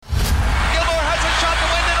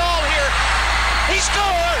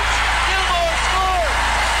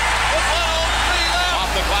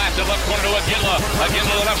Pass to left corner to Aguila. Aguila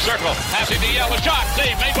to the left circle. Passing to Yell. A shot.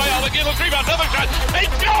 Save made by All. Aguila. Rebound. Another shot. They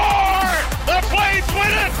score! The Flames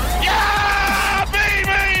win it! Yeah,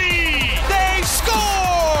 baby! They score!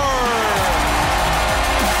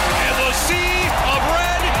 And the sea of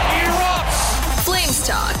red erupts. Flames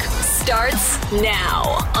Talk starts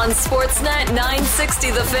now on Sportsnet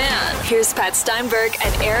 960 The Fan. Here's Pat Steinberg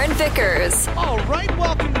and Aaron Vickers. All right,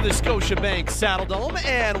 welcome to the Scotiabank Saddledome,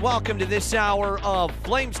 and welcome to this hour of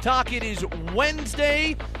Flames Talk. It is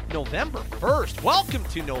Wednesday, November 1st. Welcome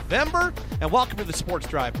to November, and welcome to the Sports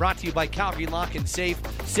Drive, brought to you by Calgary Lock and Safe.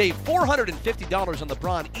 Save $450 on the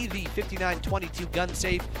Braun EV5922 gun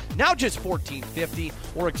safe, now just $1,450,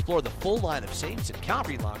 or explore the full line of safes at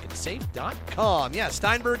calgarylockandsafe.com. Yeah,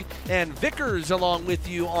 Steinberg and Vickers along with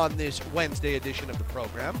you on this Wednesday edition of the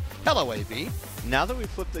program. Hello, AB. Now that we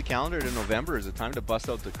flipped the calendar to November, is it time to bust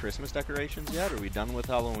out the Christmas decorations yet? Are we done with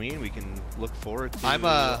Halloween? We can look forward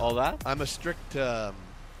to all that? I'm a strict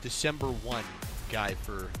December 1 guy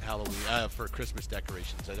for Halloween, for Christmas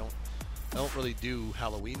decorations. I don't really do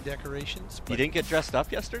Halloween decorations. You didn't get dressed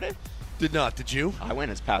up yesterday? Did not. Did you? I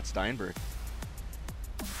went as Pat Steinberg.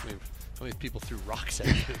 How many people threw rocks at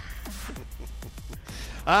you?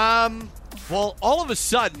 Well, all of a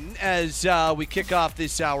sudden, as we kick off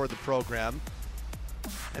this hour of the program,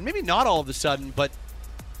 and maybe not all of a sudden, but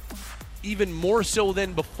even more so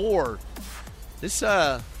than before, this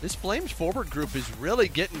Flames forward group is really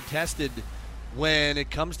getting tested when it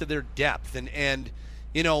comes to their depth. And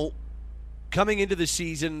you know, coming into the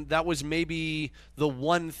season, that was maybe the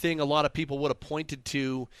one thing a lot of people would have pointed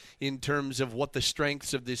to in terms of what the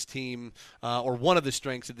strengths of this team, or one of the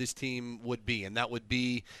strengths of this team would be. And that would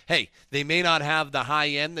be, hey, they may not have the high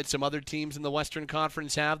end that some other teams in the Western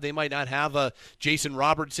Conference have. They might not have a Jason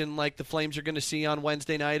Robertson like the Flames are going to see on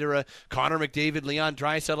Wednesday night, or a Connor McDavid, Leon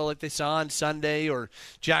Draisaitl like they saw on Sunday, or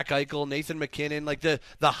Jack Eichel, Nathan McKinnon. Like the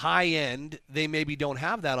high end, they maybe don't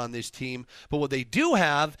have that on this team. But what they do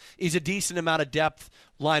have is a decent amount of depth,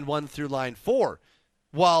 line 1 through line 4.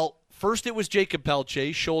 Well, first it was Jacob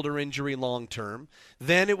Pelche, shoulder injury long-term.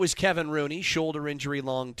 Then it was Kevin Rooney, shoulder injury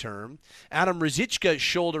long-term. Adam Ruzicka,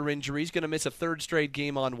 shoulder injury. He's going to miss a third straight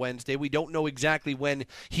game on Wednesday. We don't know exactly when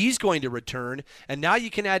he's going to return. And now you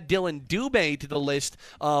can add Dylan Dubé to the list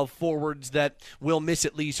of forwards that will miss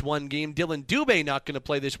at least one game. Dylan Dubé not going to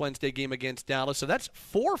play this Wednesday game against Dallas. So that's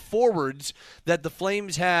 4 forwards that the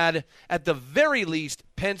Flames had, at the very least,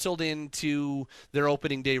 penciled into their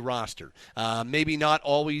opening day roster. Maybe not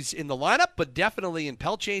always in the lineup, but definitely in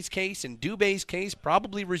Pelche's case, in Dubé's case,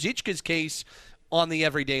 probably Ruzicka's case on the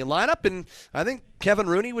everyday lineup. And I think Kevin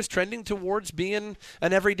Rooney was trending towards being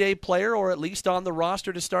an everyday player, or at least on the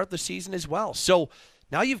roster to start the season as well. So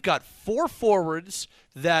now you've got 4 forwards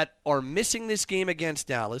that are missing this game against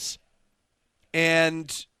Dallas,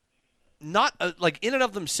 and not like in and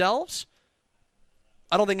of themselves,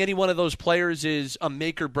 I don't think any one of those players is a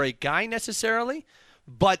make-or-break guy necessarily,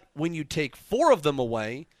 but when you take 4 of them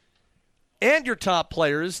away, and your top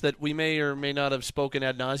players that we may or may not have spoken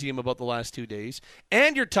ad nauseum about the last 2 days,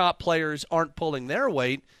 and your top players aren't pulling their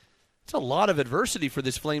weight, it's a lot of adversity for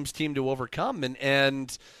this Flames team to overcome,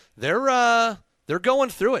 and they're going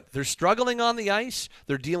through it. They're struggling on the ice.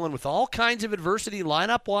 They're dealing with all kinds of adversity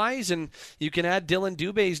lineup-wise, and you can add Dylan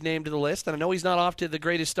Dubé's name to the list. And I know he's not off to the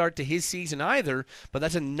greatest start to his season either, but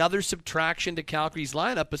that's another subtraction to Calgary's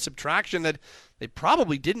lineup, a subtraction that they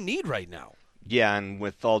probably didn't need right now. Yeah, and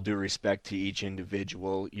with all due respect to each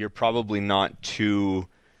individual, you're probably not too...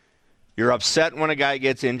 You're upset when a guy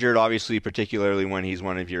gets injured, obviously, particularly when he's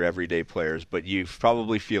one of your everyday players, but you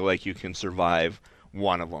probably feel like you can survive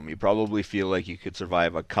one of them. You probably feel like you could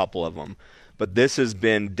survive a couple of them. But this has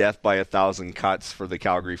been death by 1,000 cuts for the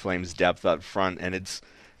Calgary Flames depth up front, and it's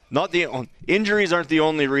not injuries aren't the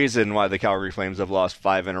only reason why the Calgary Flames have lost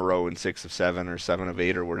 5 in a row and 6 of 7 or 7 of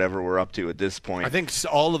 8 or whatever we're up to at this point. I think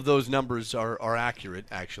all of those numbers are accurate,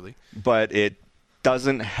 actually. But it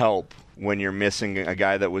doesn't help when you're missing a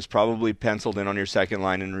guy that was probably penciled in on your second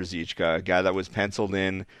line in Ruzicka, a guy that was penciled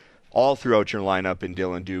in all throughout your lineup in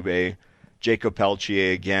Dylan Dubé. Jacob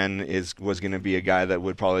Pelche, again, was going to be a guy that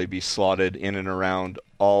would probably be slotted in and around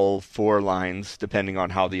all 4 lines, depending on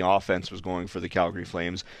how the offense was going for the Calgary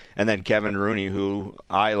Flames. And then Kevin Rooney, who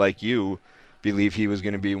I, like you, believe he was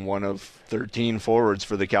going to be one of 13 forwards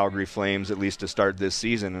for the Calgary Flames, at least to start this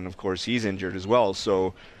season. And, of course, he's injured as well.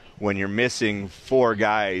 So when you're missing 4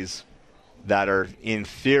 guys that are, in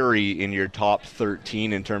theory, in your top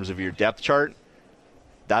 13 in terms of your depth chart,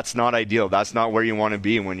 that's not ideal. That's not where you want to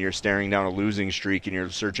be when you're staring down a losing streak and you're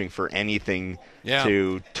searching for anything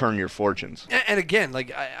to turn your fortunes. And again,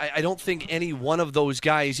 like I don't think any one of those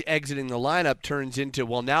guys exiting the lineup turns into,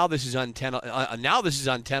 well, now this is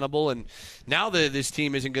untenable, and now this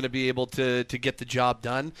team isn't going to be able to get the job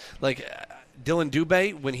done. Like Dylan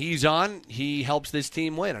Dubé, when he's on, he helps this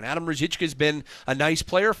team win. And Adam Ruzicka's been a nice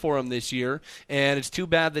player for him this year, and it's too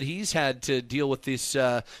bad that he's had to deal with this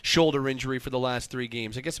shoulder injury for the last 3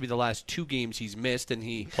 games. I guess it'll be the last 2 games he's missed, and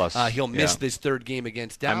he'll miss this 3rd game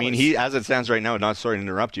against Dallas. I mean, as it stands right now, not sorry to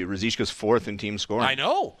interrupt you, Ruzicka's 4th in team scoring. I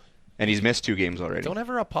know. And he's missed 2 games already. Don't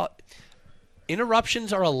ever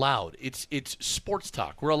interruptions are allowed. It's sports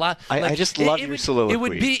talk. We're allowed. I just love your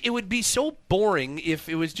soliloquy. It would be so boring if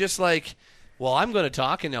it was just like, well, I'm going to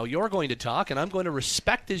talk, and now you're going to talk, and I'm going to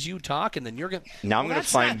respect as you talk, and then you're going to... Now I'm going to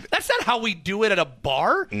find... That's not how we do it at a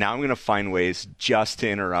bar. Now I'm going to find ways just to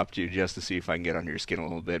interrupt you, just to see if I can get under your skin a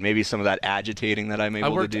little bit. Maybe some of that agitating that I'm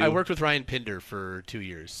able to do. I worked with Ryan Pinder for 2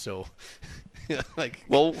 years, so...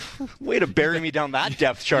 Well, way to bury me down that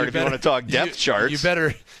depth chart if you want to talk depth charts.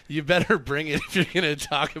 You better bring it if you're going to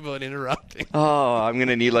talk about interrupting. Oh, I'm going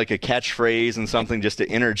to need like a catchphrase and something just to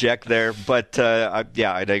interject there. But, I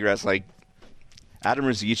digress. Like, Adam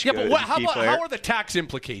Ruzicka. Yeah, but how are the tax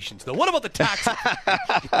implications, though? What about the tax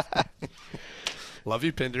implications? Love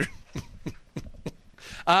you, Pinder.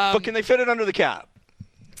 But can they fit it under the cap?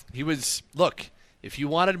 Look, if you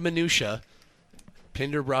wanted minutia,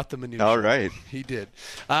 Pinder brought the minutia. All right. He did.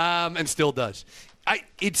 And still does.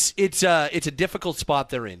 It's a difficult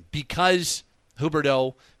spot they're in because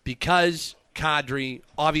Huberdeau, because Kadri.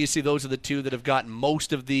 Obviously, those are the 2 that have gotten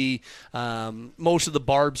most of the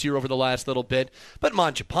barbs here over the last little bit. But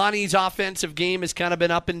Mangiapane's offensive game has kind of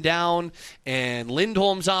been up and down, and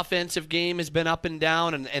Lindholm's offensive game has been up and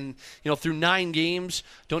down. And through 9 games,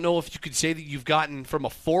 don't know if you could say that you've gotten from a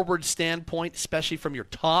forward standpoint, especially from your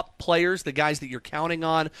top players, the guys that you're counting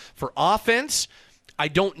on for offense. I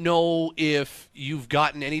don't know if you've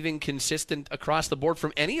gotten anything consistent across the board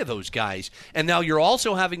from any of those guys. And now you're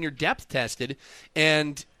also having your depth tested,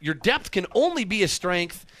 and your depth can only be a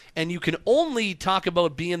strength, and you can only talk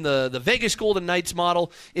about being the Vegas Golden Knights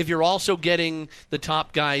model if you're also getting the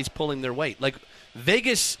top guys pulling their weight. Like,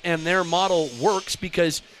 Vegas and their model works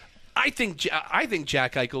because I think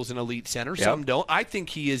Jack Eichel's an elite center. Yep. Some don't. I think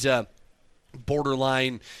he is a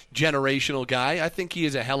borderline generational guy. I think he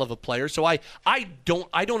is a hell of a player. So I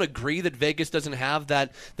don't agree that Vegas doesn't have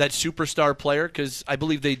that superstar player, because I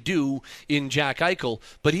believe they do in Jack Eichel.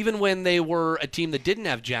 But even when they were a team that didn't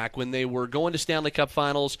have Jack, when they were going to Stanley Cup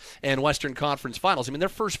Finals and Western Conference Finals, I mean, their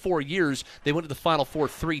first 4 years they went to the Final Four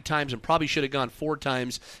 3 times and probably should have gone 4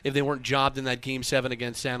 times if they weren't jobbed in that Game 7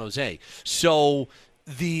 against San Jose. So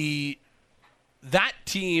that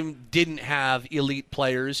team didn't have elite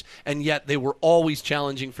players, and yet they were always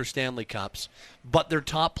challenging for Stanley Cups. But their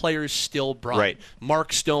top players still brought it.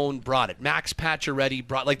 Mark Stone brought it. Max Pacioretty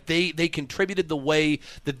brought it. Like, they contributed the way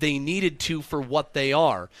that they needed to for what they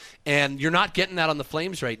are. And you're not getting that on the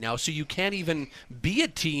Flames right now, so you can't even be a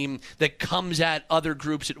team that comes at other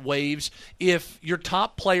groups at waves if your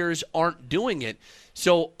top players aren't doing it.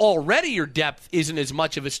 So already your depth isn't as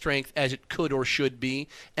much of a strength as it could or should be,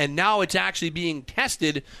 and now it's actually being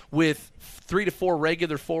tested with 3 to 4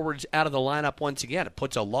 regular forwards out of the lineup once again. It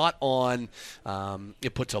puts a lot on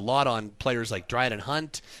players like Dryden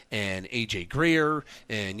Hunt and AJ Greer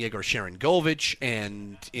and Yegor Sharangovich,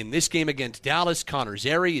 and in this game against Dallas, Connor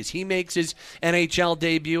Zary, as he makes his NHL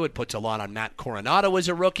debut. It puts a lot on Matt Coronado as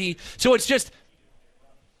a rookie. So it's just,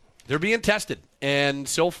 they're being tested. And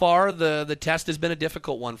so far, the test has been a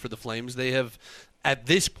difficult one for the Flames. They have, at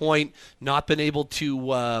this point, not been able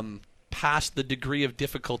to pass the degree of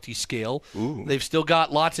difficulty scale. Ooh. They've still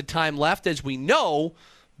got lots of time left, as we know.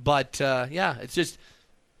 But, it's just,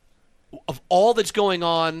 of all that's going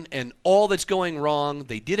on and all that's going wrong,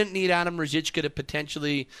 they didn't need Adam Ruzicka to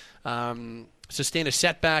potentially sustain a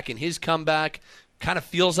setback in his comeback. Kind of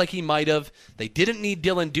feels like he might have. They didn't need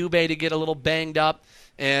Dylan Dubé to get a little banged up.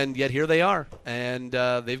 And yet here they are, and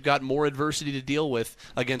they've got more adversity to deal with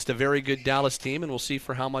against a very good Dallas team, and we'll see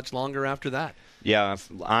for how much longer after that. Yeah,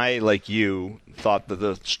 I, like you, thought that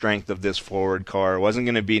the strength of this forward car wasn't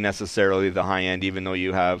going to be necessarily the high end, even though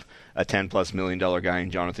you have a $10+ million guy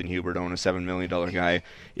in Jonathan Huberdeau and a $7 million guy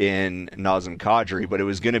in Nazem Kadri, but it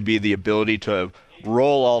was going to be the ability to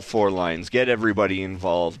roll all 4 lines, get everybody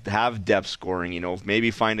involved, have depth scoring,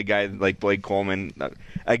 maybe find a guy like Blake Coleman,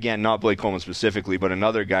 again, not Blake Coleman specifically, but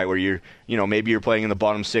another guy where maybe you're playing in the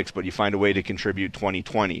bottom 6, but you find a way to contribute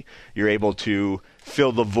 20-20. You're able to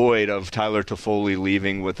fill the void of Tyler Toffoli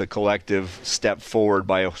leaving with a collective step forward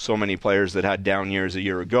by so many players that had down years a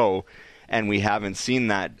year ago, and we haven't seen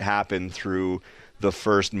that happen through the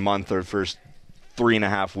first month or first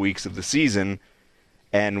 3.5 weeks of the season.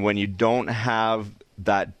 And when you don't have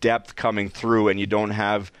that depth coming through and you don't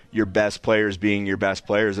have your best players being your best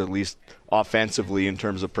players, at least offensively in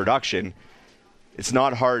terms of production, it's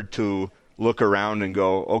not hard to look around and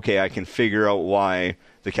go, okay, I can figure out why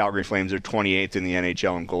the Calgary Flames are 28th in the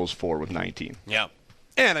NHL in goals for with 19. Yeah.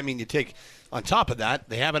 And, I mean, you take on top of that,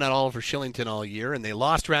 they haven't had Oliver Shillington all year, and they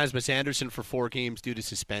lost Rasmus Anderson for 4 games due to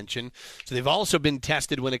suspension. So they've also been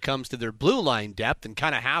tested when it comes to their blue line depth, and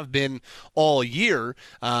kind of have been all year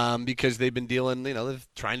because they've been dealing,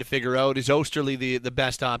 trying to figure out, is Osterley the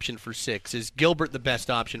best option for 6? Is Gilbert the best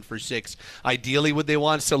option for 6? Ideally, would they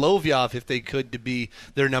want Solovyov, if they could, to be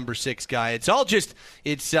their number 6 guy? It's all just,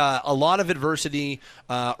 it's a lot of adversity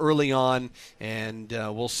early on, and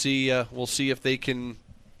we'll see if they can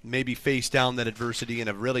maybe face down that adversity in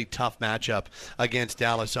a really tough matchup against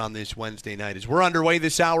Dallas on this Wednesday night. As we're underway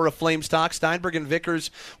this hour of Flames Talk, Steinberg and Vickers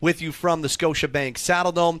with you from the Scotiabank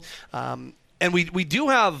Saddledome. And we do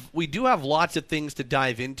have lots of things to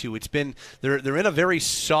dive into. It's been they're in a very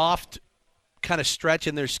soft kind of stretch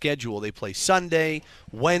in their schedule. They play Sunday,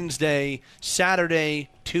 Wednesday, Saturday,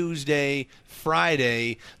 Tuesday,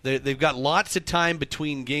 Friday. They've got lots of time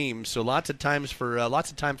between games, so lots of time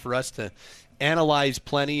for us to analyze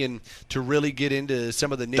plenty and to really get into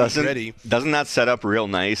some of the nitty-gritty. Doesn't that set up real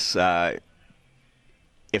nice?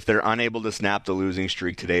 If they're unable to snap the losing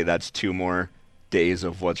streak today, that's 2 more days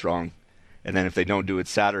of what's wrong. And then if they don't do it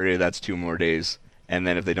Saturday, that's 2 more days. And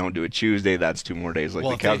then if they don't do it Tuesday, that's 2 more days.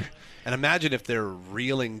 And imagine if they're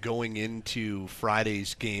reeling going into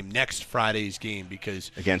next Friday's game, because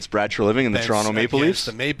against Brad Treliving and the Toronto Maple Leafs,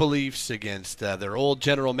 the Maple Leafs, against their old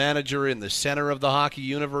general manager in the center of the hockey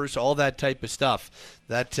universe, all that type of stuff.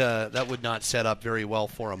 That would not set up very well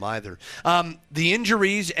for him either. The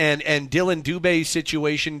injuries and Dylan Dubé's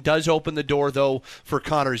situation does open the door, though, for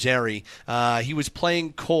Connor Zary. He was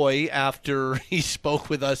playing coy after he spoke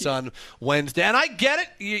with us on Wednesday. And I get it.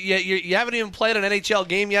 You haven't even played an NHL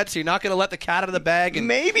game yet, so you're not going to let the cat out of the bag. And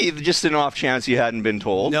maybe just an off chance you hadn't been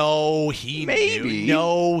told. No, he knew.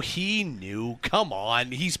 No, he knew. Come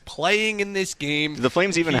on. He's playing in this game. Do the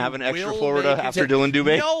Flames even have an extra forward after Dylan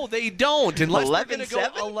Dubé? No, they don't. Unless they're going to go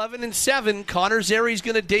 11-7, Connor Zary's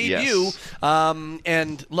going to debut. Yes.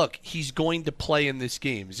 And look, he's going to play in this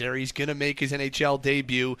game. Zary's going to make his NHL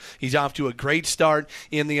debut. He's off to a great start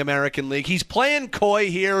in the American League. He's playing coy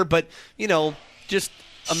here, but, just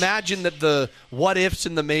imagine that the what-ifs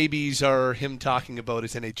and the maybes are him talking about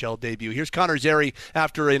his NHL debut. Here's Connor Zary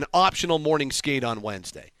after an optional morning skate on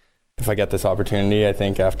Wednesday. If I get this opportunity, I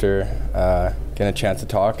think after getting a chance to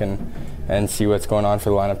talk and see what's going on for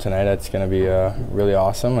the lineup tonight, it's going to be really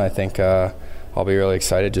awesome. I think I'll be really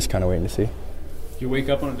excited, just kind of waiting to see. You wake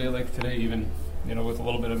up on a day like today, even with a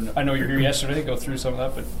little bit of, I know you were here yesterday, go through some of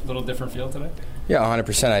that, but a little different feel today? Yeah,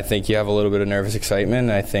 100%. I think you have a little bit of nervous excitement.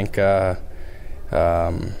 I think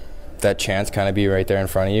that chance kind of be right there in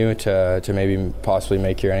front of you to maybe possibly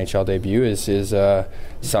make your NHL debut is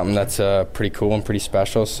something that's pretty cool and pretty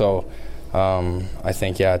special. So I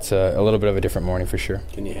think, it's a little bit of a different morning for sure.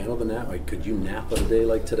 Can you handle the nap? Could you nap on a day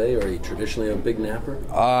like today, or are you traditionally a big napper?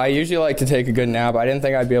 I usually like to take a good nap. I didn't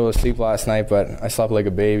think I'd be able to sleep last night, but I slept like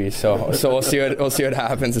a baby. So we'll see what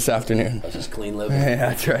happens this afternoon. That's just clean living. Yeah,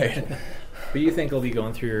 that's right. What do you think will be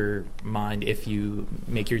going through your mind if you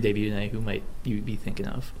make your debut tonight? Who might you be thinking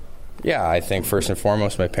of? Yeah, I think first and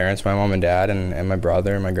foremost my parents, my mom and dad, and my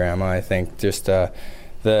brother and my grandma. I think just the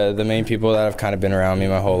main people that have kind of been around me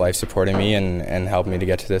my whole life, supporting me and helped me to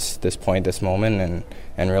get to this point, this moment,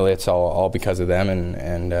 and really it's all because of them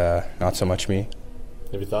and not so much me.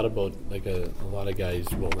 Have you thought about, a lot of guys,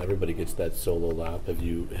 well, everybody gets that solo lap. Have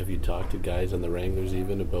you talked to guys on the Wranglers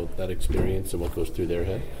even about that experience and what goes through their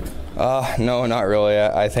head? No, not really.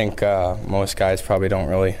 I think most guys probably don't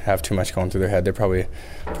really have too much going through their head. They're probably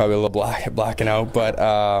a little blacking out. But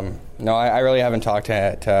no, I really haven't talked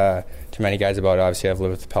to many guys about it. Obviously, I've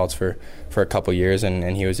lived with the Pelts for a couple years,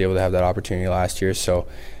 and he was able to have that opportunity last year. So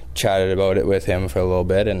chatted about it with him for a little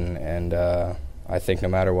bit, and I think no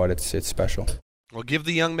matter what, it's special. Well, give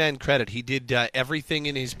the young man credit. He did everything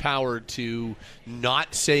in his power to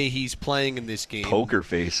not say he's playing in this game. Poker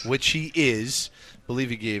face. Which he is. believe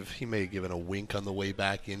he may have given a wink on the way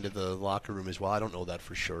back into the locker room as well. I don't know that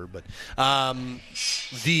for sure, but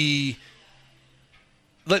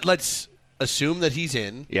let's assume that he's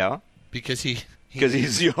in. Yeah, because he's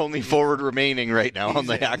the only forward remaining right now on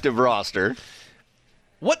the active roster.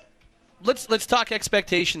 Let's talk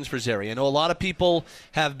expectations for Zary. I know a lot of people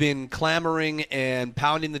have been clamoring and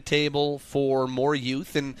pounding the table for more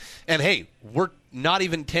youth, and hey, we're not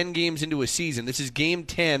even 10 games into a season. This is Game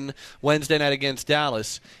 10 Wednesday night against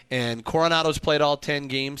Dallas, and Coronado's played all 10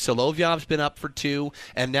 games. Solovyov's been up for 2,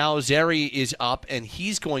 and now Zary is up, and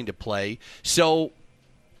he's going to play. So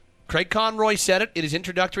Craig Conroy said it at his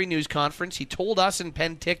introductory news conference. He told us in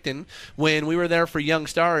Penticton when we were there for Young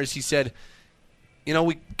Stars, he said,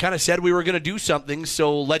 we kind of said we were going to do something,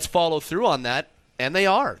 so let's follow through on that. And they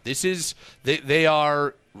are. They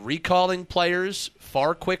are recalling players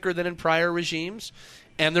far quicker than in prior regimes,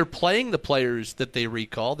 and they're playing the players that they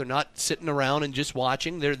recall. They're not sitting around and just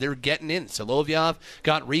watching. They're getting in. Solovyov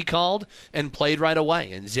got recalled and played right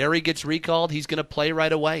away. And Zary gets recalled. He's going to play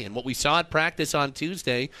right away. And what we saw at practice on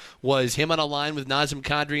Tuesday was him on a line with Nazem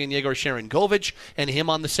Kadri and Yegor Sharangovich, and him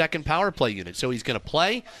on the second power play unit. So he's going to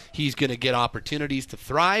play. He's going to get opportunities to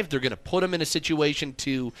thrive. They're going to put him in a situation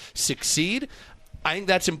to succeed. I think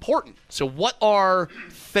that's important. So what are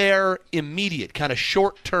fair, immediate, kind of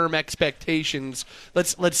short-term expectations?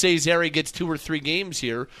 Let's say Zary gets 2 or 3 games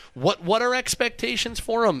here. What are expectations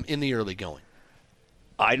for him in the early going?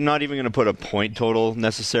 I'm not even going to put a point total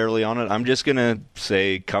necessarily on it. I'm just going to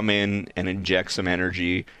say come in and inject some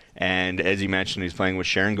energy. And as you mentioned, he's playing with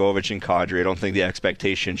Sharangovich and Kadri. I don't think the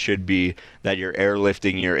expectation should be that you're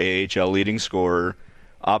airlifting your AHL leading scorer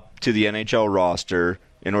up to the NHL roster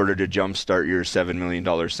in order to jumpstart your $7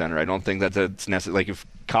 million center. I don't think that's necessary. Like, if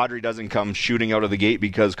Kadri doesn't come shooting out of the gate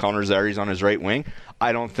because Connor Zary's on his right wing,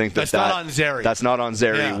 I don't think that's not on Zary. That's not on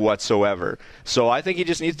Zary whatsoever. So I think he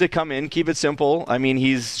just needs to come in, keep it simple. I mean,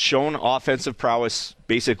 he's shown offensive prowess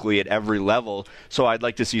basically at every level, so I'd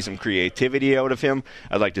like to see some creativity out of him.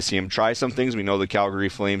 I'd like to see him try some things. We know the Calgary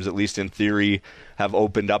Flames, at least in theory, have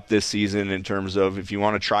opened up this season in terms of if you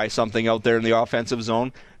want to try something out there in the offensive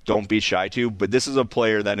zone, don't be shy to. But this is a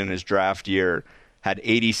player that in his draft year had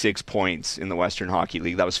 86 points in the Western Hockey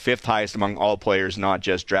League. That was 5th highest among all players, not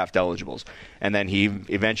just draft eligibles. And then he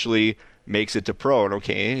eventually makes it to pro. And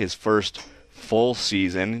okay, his first full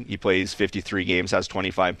season, he plays 53 games, has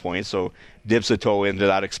 25 points, so dips a toe into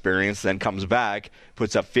that experience, then comes back,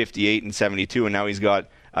 puts up 58 and 72, and now he's got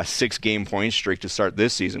a 6-game point streak to start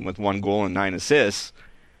this season with 1 goal and 9 assists.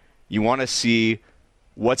 You want to see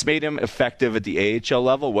what's made him effective at the AHL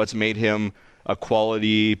level, what's made him a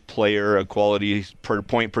quality player, a quality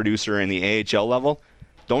point producer in the AHL level.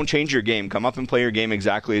 Don't change your game. Come up and play your game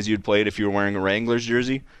exactly as you'd play it if you were wearing a Wranglers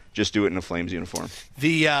jersey. Just do it in a Flames uniform.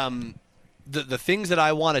 The things that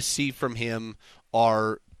I want to see from him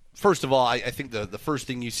are, first of all, I think the first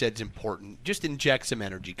thing you said is important. Just inject some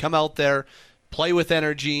energy. Come out there, play with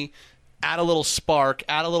energy, add a little spark,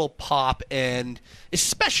 add a little pop, and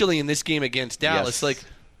especially in this game against Dallas,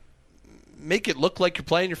 make it look like you're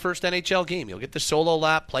playing your first NHL game. You'll get the solo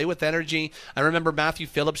lap, play with energy. I remember Matthew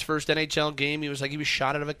Phillips' first NHL game. He was like he was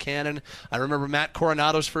shot out of a cannon. I remember Matt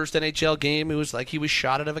Coronado's first NHL game. It was like he was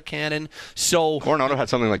shot out of a cannon. So Coronado had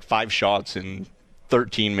something like 5 shots in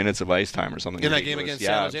 13 minutes of ice time or something. In that game against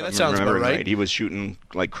San Jose? That sounds about right. He was shooting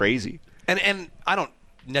like crazy. And I don't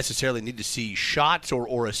necessarily need to see shots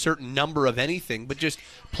or a certain number of anything, but just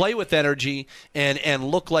play with energy and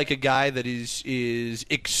look like a guy that is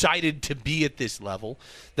excited to be at this level.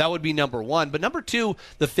 That would be number one. But number two,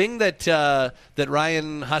 the thing that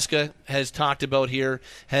Ryan Huska has talked about here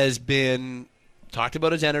has been talked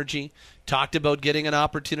about his energy, talked about getting an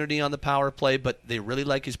opportunity on the power play, but they really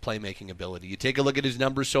like his playmaking ability. You take a look at his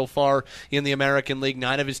numbers so far in the American League,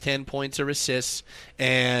 9 of his 10 points are assists,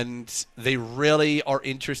 and they really are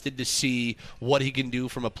interested to see what he can do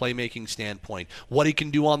from a playmaking standpoint, what he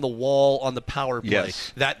can do on the wall on the power play.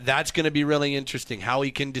 Yes. That's going to be really interesting, how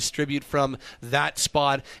he can distribute from that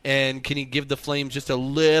spot, and can he give the Flames just a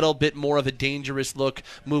little bit more of a dangerous look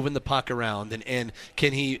moving the puck around, and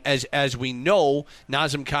can he, as we know,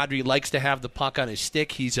 Nazem Kadri likes to have the puck on his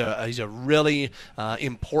stick. He's a really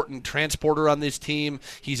important transporter on this team.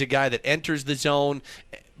 He's a guy that enters the zone,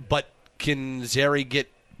 but can Zary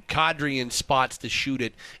get Kadri in spots to shoot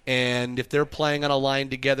it? And if they're playing on a line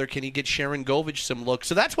together, can he get Sharangovich some looks?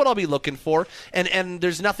 So that's what I'll be looking for. And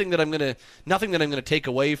there's nothing that I'm gonna take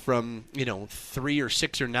away from 3 or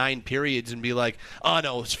 6 or 9 periods and be like, oh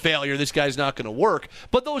no, it's failure. This guy's not going to work.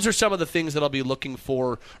 But those are some of the things that I'll be looking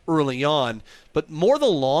for early on. But more the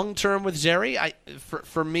long term with Zary,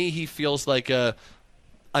 for me, he feels like a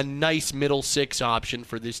a nice middle six option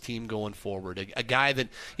for this team going forward. A guy that,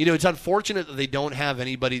 it's unfortunate that they don't have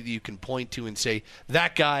anybody that you can point to and say,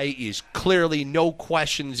 that guy is clearly, no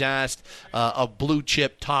questions asked, a blue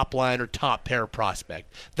chip top line or top pair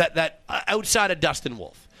prospect. That outside of Dustin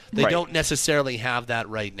Wolf. They don't necessarily have that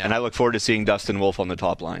right now. And I look forward to seeing Dustin Wolf on the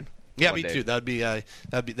top line. Yeah, me too. That'd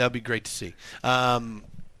be great to see.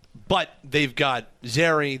 But they've got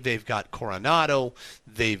Zary, they've got Coronado,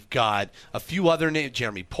 they've got a few other names,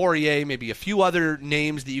 Jeremy Poirier, maybe a few other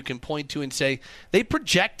names that you can point to and say they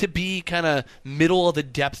project to be kind of middle of the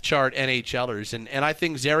depth chart NHLers. And I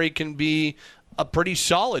think Zary can be a pretty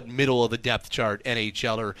solid middle of the depth chart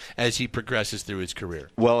NHLer as he progresses through his career.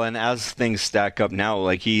 Well, and as things stack up now,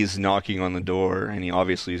 like he's knocking on the door, and he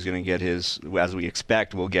obviously is going to get his, as we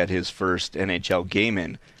expect, will get his first NHL game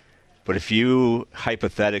in. But if you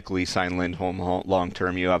hypothetically sign Lindholm long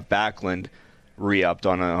term, you have Backlund re-upped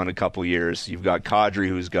on a couple years. You've got Kadri,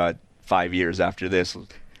 who's got 5 years after this.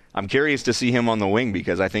 I'm curious to see him on the wing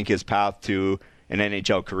because I think his path to an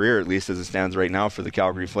NHL career, at least as it stands right now for the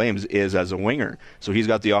Calgary Flames, is as a winger. So he's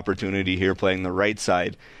got the opportunity here playing the right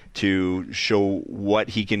side to show what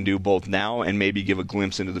he can do both now and maybe give a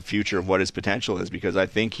glimpse into the future of what his potential is, because I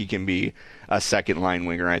think he can be a second-line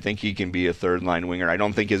winger. I think he can be a third-line winger. I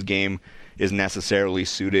don't think his game is necessarily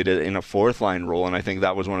suited in a fourth-line role, and I think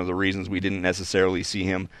that was one of the reasons we didn't necessarily see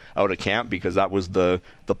him out of camp, because that was the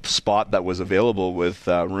spot that was available with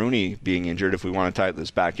Rooney being injured, if we want to tie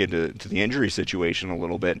this back into the injury situation a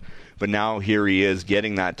little bit. But now here he is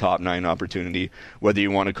getting that top-9 opportunity, whether you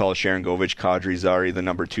want to call Sharangovich, Kadri, Zary the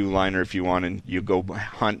number 2 liner if you want, and you go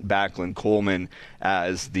hunt Backlund, Coleman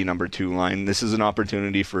as the number 2 line. This is an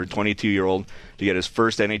opportunity for a 22-year-old to get his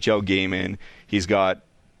first NHL game in. He's got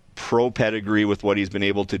pro pedigree with what he's been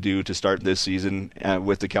able to do to start this season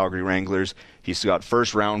with the Calgary Wranglers. He's got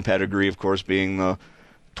first-round pedigree, of course, being the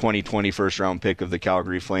 2020 first-round pick of the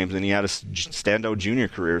Calgary Flames, and he had a standout junior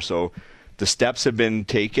career. So the steps have been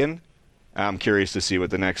taken. I'm curious to see what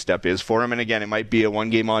the next step is for him. And again, it might be a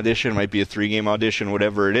 1-game audition, it might be a 3-game audition,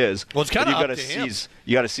 whatever it is. Well, it's kind of up to him.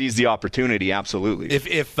 You got to seize the opportunity, absolutely.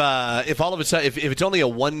 If all of a sudden, if it's only a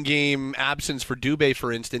 1-game absence for Dubé,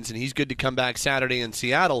 for instance, and he's good to come back Saturday in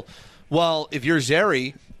Seattle, well, if you're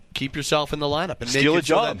Zary, keep yourself in the lineup and steal make a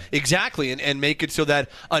job. Exactly, and make it so that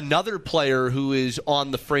another player who is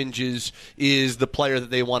on the fringes is the player that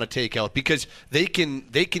they want to take out, because they can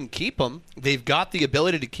keep him. They've got the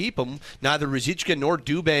ability to keep him. Neither Ruzicka nor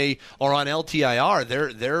Dubé are on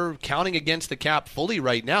LTIR. They're counting against the cap fully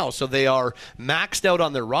right now, so they are maxed out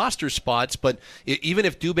on their roster spots. But even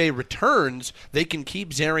if Dubé returns, they can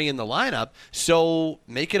keep Zary in the lineup. So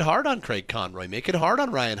make it hard on Craig Conroy. Make it hard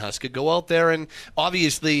on Ryan Huska. Go out there and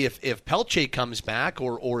obviously if Pelche comes back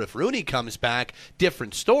or if Rooney comes back,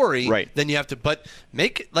 different story. Right. Then you have to, but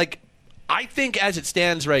make it like, I think as it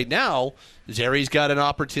stands right now, Zary's got an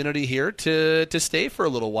opportunity here to stay for a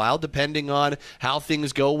little while, depending on how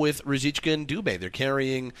things go with Ruzicka and Dubé. They're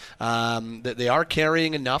carrying, they are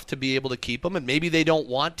carrying enough to be able to keep him, and maybe they don't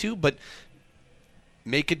want to, but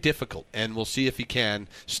make it difficult, and we'll see if he can,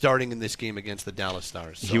 starting in this game against the Dallas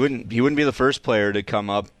Stars. So. He wouldn't be the first player to come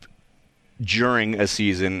up during a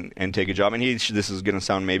season and take a job. And this is going to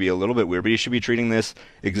sound maybe a little bit weird, but he should be treating this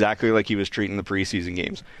exactly like he was treating the preseason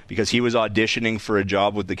games, because he was auditioning for a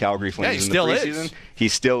job with the Calgary Flames in the preseason. Is. He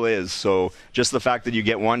still is. So just the fact that you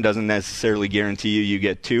get one doesn't necessarily guarantee you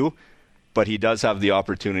get two, but he does have the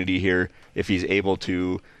opportunity here if he's able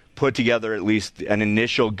to put together at least an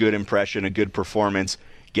initial good impression, a good performance,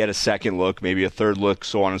 get a second look, maybe a third look,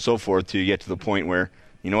 so on and so forth, to get to the point where,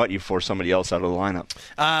 you know what, you force somebody else out of the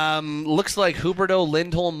lineup. Looks like Huberdeau,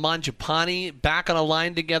 Lindholm, Mangiapane back on a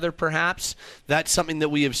line together, perhaps. That's something that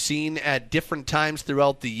we have seen at different times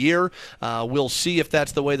throughout the year. We'll see if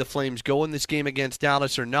that's the way the Flames go in this game against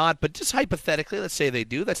Dallas or not. But just hypothetically, let's say they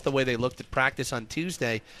do. That's the way they looked at practice on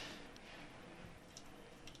Tuesday.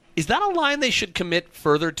 Is that a line they should commit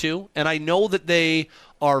further to? And I know that they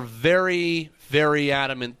are very, very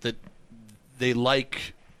adamant that they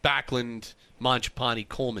like Backlund, Mangiapane,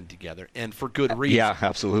 Coleman together, and for good reason. Yeah,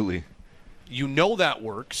 absolutely. You know that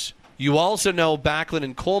works. You also know Backlund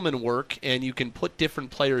and Coleman work, and you can put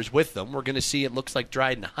different players with them. We're going to see, it looks like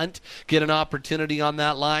Dryden Hunt get an opportunity on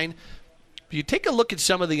that line. But you take a look at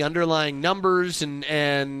some of the underlying numbers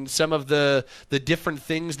and some of the different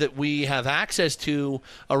things that we have access to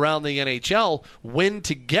around the NHL, when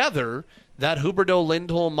together, that Huberdeau,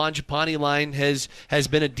 Lindholm, Mangiapane line has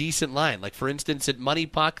been a decent line. Like, for instance, at Money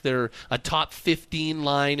Puck, they're a top 15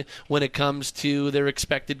 line when it comes to their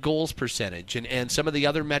expected goals percentage. And some of the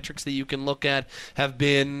other metrics that you can look at have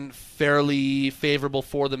been fairly favorable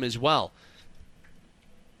for them as well.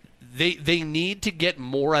 They need to get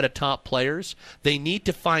more out of top players. They need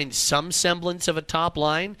to find some semblance of a top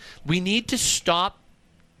line. We need to stop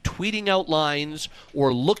tweeting out lines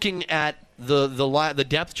or looking at the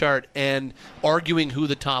depth chart and arguing who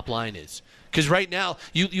the top line is. Because right now,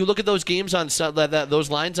 you look at those games on those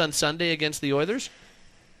lines on Sunday against the Oilers.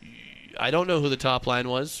 I don't know who the top line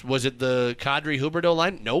was. Was it the Kadri-Huberdeau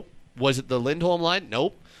line? Nope. Was it the Lindholm line?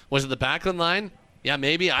 Nope. Was it the Backlund line? Yeah,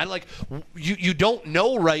 maybe. You don't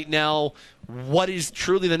know right now what is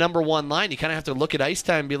truly the number one line. You kind of have to look at ice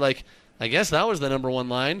time and be like, I guess that was the number one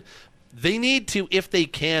line. They need to, if they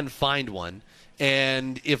can, find one.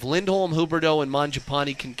 And if Lindholm, Huberdeau, and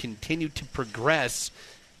Mangiapane can continue to progress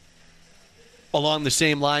along the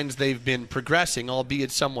same lines they've been progressing,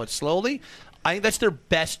 albeit somewhat slowly, I think that's their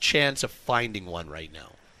best chance of finding one right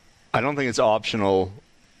now. I don't think it's optional.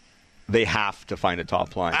 They have to find a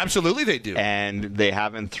top line. Absolutely they do. And they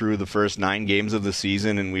haven't through the first 9 games of the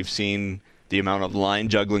season, and we've seen the amount of line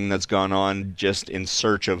juggling that's gone on just in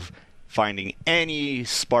search of finding any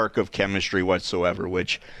spark of chemistry whatsoever,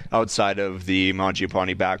 which outside of the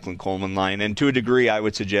Mangiapane, Backlund, Coleman line, and to a degree I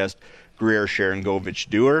would suggest Greer, Sharangovich,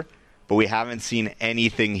 Dewar, but we haven't seen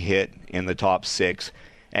anything hit in the top 6.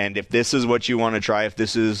 And if this is what you want to try, if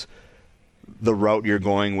this is the route you're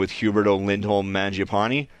going with Huberdeau, Lindholm,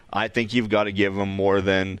 Mangiapane, I think you've got to give them more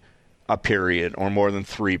than a period or more than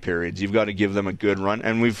 3 periods. You've got to give them a good run.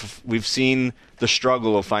 And we've seen the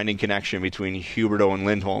struggle of finding connection between Huberdeau and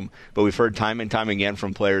Lindholm, but we've heard time and time again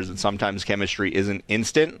from players that sometimes chemistry isn't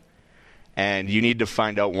instant, and you need to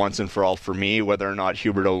find out once and for all, for me, whether or not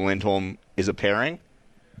Huberdeau-Lindholm is a pairing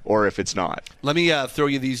or if it's not. Let me throw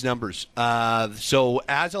you these numbers. So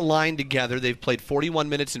as a line together, they've played 41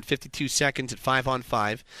 minutes and 52 seconds at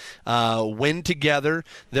 5-on-5. When together,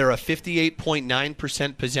 they're a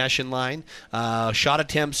 58.9% possession line. Shot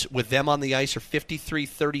attempts with them on the ice are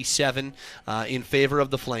 53-37 in favor of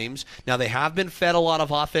the Flames. Now, they have been fed a lot of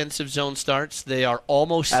offensive zone starts. They are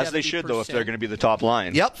almost 70%. As they should, though, if they're going to be the top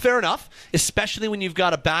line. Yep, fair enough. Especially when you've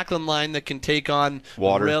got a Backlund line that can take on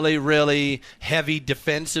really, really heavy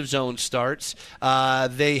defensive zone starts.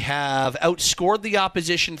 They have outscored the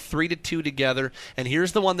opposition 3-2 together, and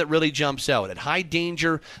here's the one that really jumps out. At high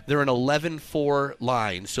danger, they're an 11-4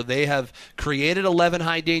 line, so they have created 11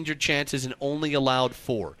 high danger chances and only allowed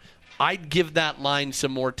 4. I'd give that line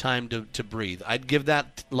some more time to breathe. I'd give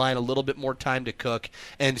that line a little bit more time to cook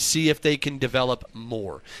and see if they can develop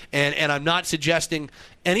more. And I'm not suggesting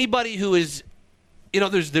anybody who is,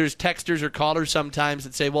 there's texters or callers sometimes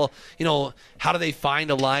that say, well, how do they find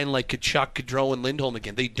a line like Tkachuk, Gaudreau, and Lindholm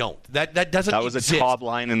again? They don't. That doesn't That was exist. a top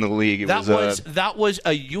line in the league. That was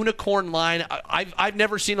a unicorn line. I've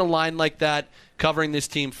never seen a line like that covering this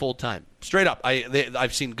team full time. Straight up.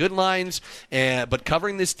 I've seen good lines, but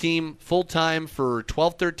covering this team full time for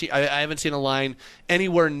 12, 13, I haven't seen a line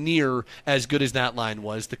anywhere near as good as that line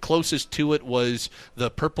was. The closest to it was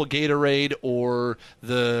the Purple Gatorade or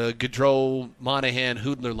the Gaudreau, Monahan,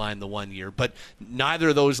 Hoodler line the one year, but neither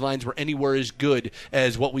of those lines were anywhere as good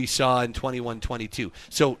as what we saw in 21-22.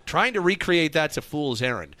 So trying to recreate that's a fool's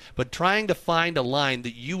errand, but trying to find a line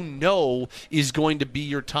that is going to be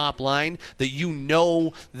your top line, that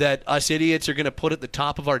that us idiots are going to put at the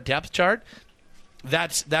top of our depth chart,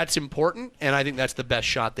 that's important, and I think that's the best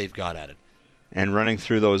shot they've got at it. And running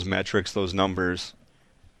through those metrics, those numbers,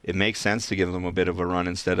 it makes sense to give them a bit of a run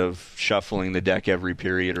instead of shuffling the deck every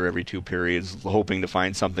period or every 2 periods, hoping to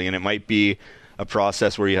find something. And it might be a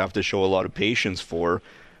process where you have to show a lot of patience for.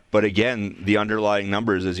 But again, the underlying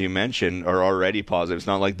numbers, as you mentioned, are already positive. It's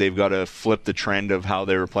not like they've got to flip the trend of how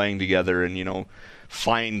they were playing together and,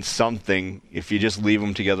 find something. If you just leave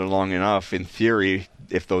them together long enough, in theory,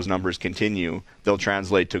 if those numbers continue, they'll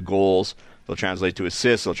translate to goals, they'll translate to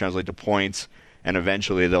assists, they'll translate to points, and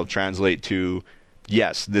eventually they'll translate to,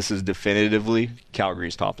 yes, this is definitively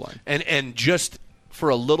Calgary's top line. And just for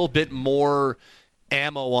a little bit more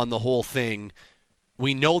ammo on the whole thing,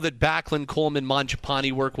 we know that Backlund, Coleman,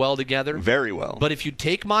 Mangiapane work well together. Very well. But if you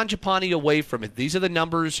take Mangiapane away from it, these are the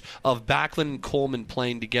numbers of Backlund and Coleman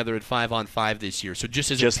playing together at 5-on-5 this year. So just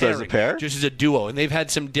as a pair? Just as a duo. And they've had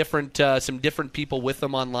some different people with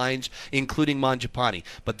them on lines, including Mangiapane.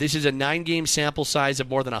 But this is a 9-game sample size of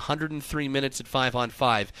more than 103 minutes at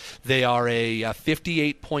 5-on-5. They are a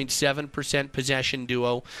 58.7% possession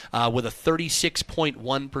duo with a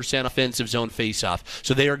 36.1% offensive zone faceoff.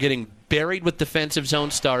 So they are getting buried with defensive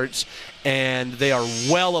zone starts, and they are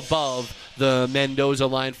well above the Mendoza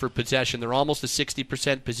line for possession. They're almost a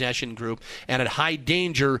 60% possession group, and at high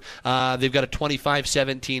danger, they've got a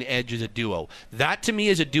 25-17 edge as a duo. That, to me,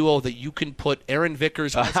 is a duo that you can put Aaron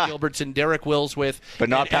Vickers, Wes Gilbertson, Derek Wills with. But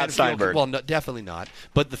not Pat Steinberg. Well, no, definitely not.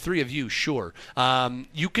 But the three of you, sure.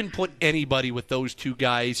 You can put anybody with those two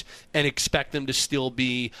guys and expect them to still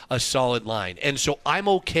be a solid line. And so I'm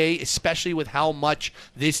okay, especially with how much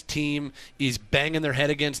this team is banging their head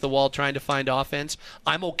against the wall trying to find offense.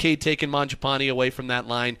 I'm okay taking Mangiapane away from that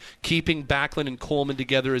line, keeping Backlund and Coleman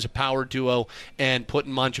together as a power duo, and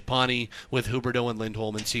putting Mangiapane with Huberdeau and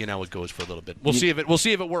Lindholm and seeing how it goes for a little bit. We'll see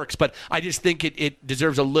if it works, but I just think it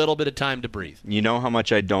deserves a little bit of time to breathe. You know how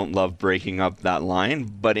much I don't love breaking up that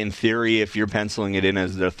line, but in theory, if you're penciling it in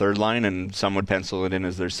as their third line and some would pencil it in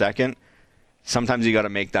as their second, sometimes you got to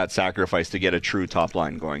make that sacrifice to get a true top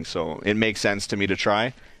line going. So it makes sense to me to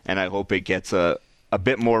try, and I hope it gets a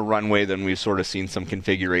bit more runway than we've sort of seen some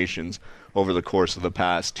configurations over the course of the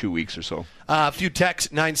past 2 weeks or so. A few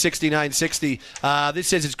texts, 960. This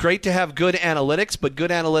says it's great to have good analytics, but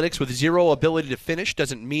good analytics with zero ability to finish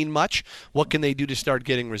doesn't mean much. What can they do to start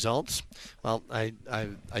getting results? Well, I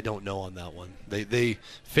don't know on that one. They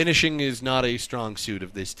finishing is not a strong suit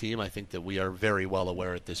of this team. I think that we are very well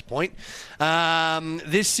aware at this point.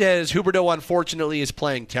 This says Huberdeau, unfortunately, is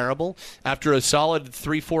playing terrible. After a solid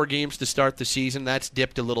 3-4 games to start the season, that's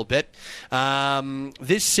dipped a little bit.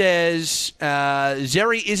 This says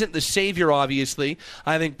Zeri isn't the savior, obviously.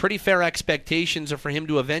 I think pretty fair expectations are for him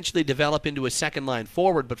to eventually develop into a second-line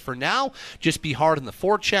forward, but for now, just be hard on the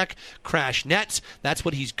forecheck, crash nets. That's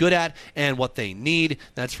what he's good at and what they need.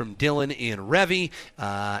 That's from Dylan in Revy.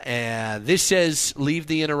 And this says, leave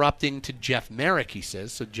the interrupting to Jeff Merrick, he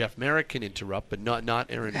says. So Jeff Merrick can interrupt, but not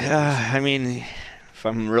Aaron. I mean, if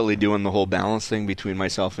I'm really doing the whole balance thing between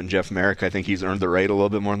myself and Jeff Merrick, I think he's earned the right a little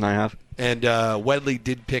bit more than I have. And Wedley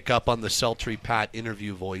did pick up on the sultry Pat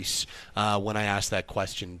interview voice when I asked that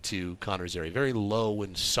question to Connor Zeri. Very low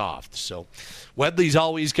and soft. So Wedley's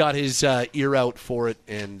always got his ear out for it,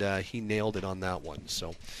 and he nailed it on that one.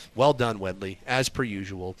 So well done, Wedley. As per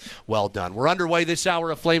usual, well done. We're underway this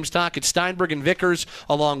hour of Flames Talk. It's Steinberg and Vickers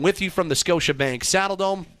along with you from the Scotiabank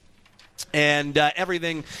Saddledome. And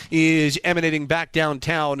everything is emanating back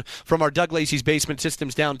downtown from our Doug Lacey's Basement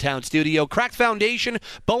Systems downtown studio. Cracked foundation,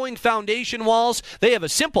 Boeing foundation walls. They have a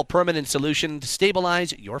simple permanent solution to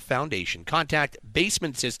stabilize your foundation. Contact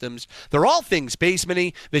Basement Systems. They're all things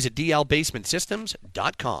basement-y. Visit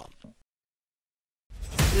dlbasementsystems.com.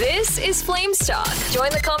 This is Flames Talk.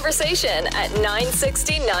 Join the conversation at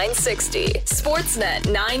 960 Sportsnet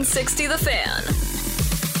 960 The Fan.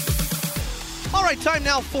 All right, time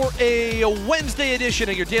now for a Wednesday edition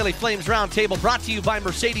of your Daily Flames Roundtable, brought to you by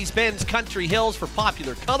Mercedes-Benz Country Hills for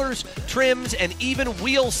popular colors, trims, and even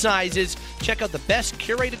wheel sizes. Check out the best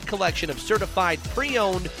curated collection of certified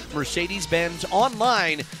pre-owned Mercedes-Benz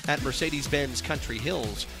online at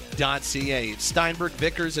mercedes-benzcountryhills.ca. It's Steinberg,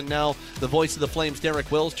 Vickers, and now the voice of the Flames, Derek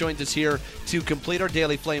Wills, joins us here to complete our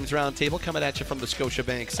Daily Flames Roundtable, coming at you from the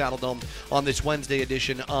Scotiabank Saddledome on this Wednesday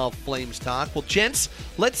edition of Flames Talk. Well, gents,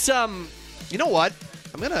 let's you know what?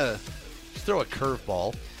 I'm going to throw a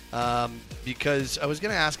curveball because I was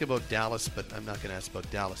going to ask about Dallas, but I'm not going to ask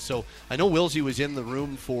about Dallas. So I know Willsey was in the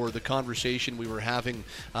room for the conversation we were having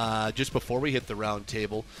just before we hit the round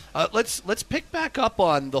table. Let's pick back up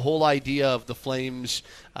on the whole idea of the Flames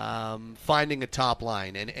finding a top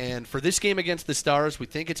line. And for this game against the Stars, we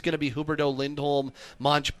think it's going to be Huberdeau, Lindholm,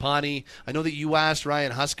 Mangiapane. I know that you asked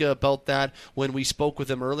Ryan Huska about that when we spoke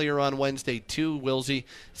with him earlier on Wednesday too, Willsey.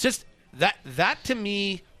 It's just That to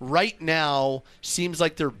me right now seems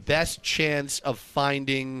like their best chance of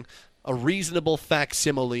finding a reasonable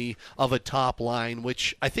facsimile of a top line,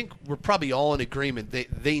 which I think we're probably all in agreement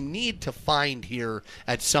they need to find here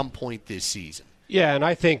at some point this season. Yeah, and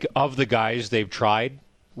I think of the guys they've tried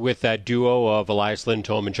with that duo of Elias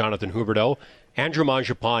Lindholm and Jonathan Huberdeau, Andrew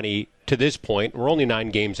Mangiapane, to this point, we're only 9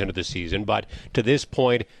 games into the season, but to this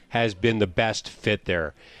point has been the best fit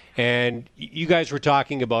there. And you guys were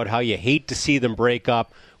talking about how you hate to see them break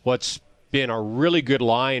up what's been a really good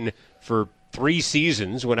line for 3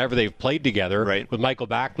 seasons whenever they've played together, right, with Michael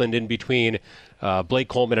Backlund in between Blake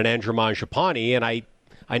Coleman and Andrew Mangiapane. And I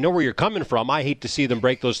know where you're coming from. I hate to see them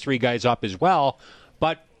break those 3 guys up as well.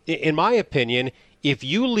 But in my opinion, if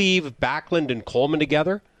you leave Backlund and Coleman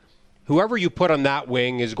together, whoever you put on that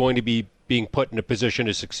wing is going to be being put in a position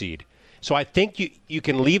to succeed. So I think you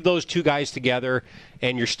can leave those 2 guys together,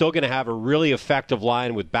 and you're still going to have a really effective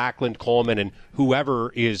line with Backlund, Coleman, and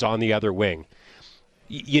whoever is on the other wing.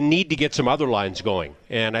 You need to get some other lines going,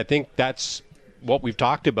 and I think that's what we've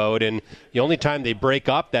talked about. And the only time they break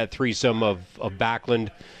up that threesome of Backlund,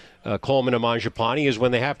 Coleman, and Mangiapane is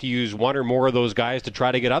when they have to use one or more of those guys to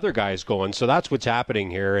try to get other guys going. So that's what's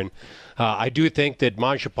happening here. And I do think that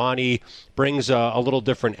Mangiapane brings a little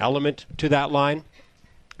different element to that line.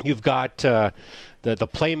 You've got the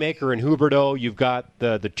playmaker in Huberdeau. You've got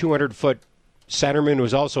the 200-foot centerman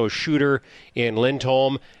who's also a shooter in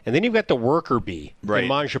Lindholm. And then you've got the worker bee in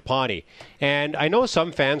Mangiapane. And I know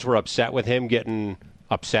some fans were upset with him getting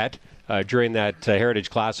upset during that Heritage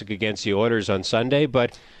Classic against the Oilers on Sunday.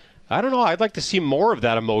 But I don't know. I'd like to see more of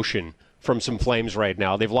that emotion from some Flames right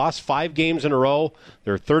now. They've lost 5 games in a row.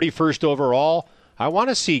 They're 31st overall. I want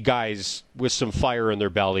to see guys with some fire in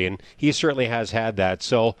their belly, and he certainly has had that.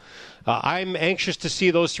 So I'm anxious to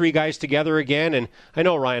see those 3 guys together again. And I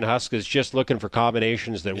know Ryan Husk is just looking for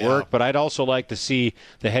combinations that work, but I'd also like to see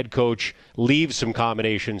the head coach leave some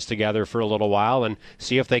combinations together for a little while and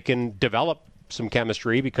see if they can develop some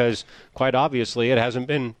chemistry, because quite obviously it hasn't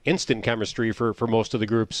been instant chemistry for most of the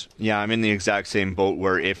groups. Yeah, I'm in the exact same boat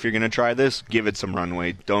where if you're going to try this, give it some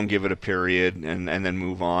runway. Don't give it a period and then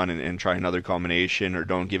move on and try another combination, or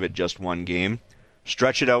don't give it just one game.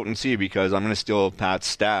 Stretch it out and see, because I'm going to steal Pat's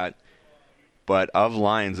stat, but of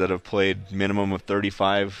lines that have played minimum of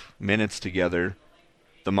 35 minutes together,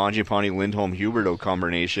 the Mangiapane, Lindholm, Huberdeau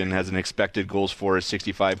combination has an expected goals for of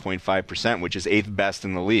 65.5%, which is 8th best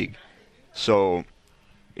in the league. So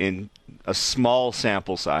in a small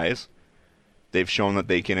sample size, they've shown that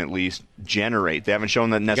they can at least generate. They haven't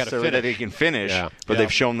shown that necessarily that they can finish, but they've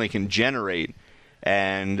shown they can generate.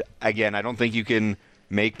 And again, I don't think you can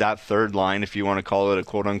make that third line, if you want to call it a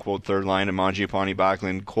quote-unquote third line, of Mangiapane,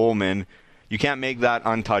 Backlund, Coleman. You can't make that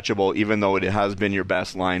untouchable, even though it has been your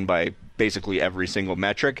best line by basically every single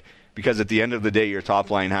metric. Because at the end of the day, your top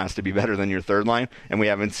line has to be better than your third line, and we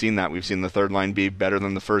haven't seen that. We've seen the third line be better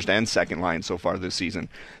than the first and second line so far this season.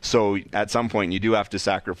 So at some point, you do have to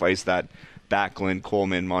sacrifice that Backlund,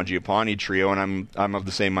 Coleman, Mangiapane trio, and I'm of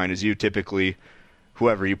the same mind as you. Typically,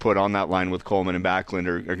 whoever you put on that line with Coleman and Backlund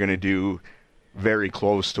are going to do very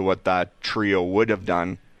close to what that trio would have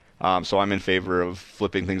done. So I'm in favor of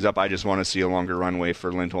flipping things up. I just want to see a longer runway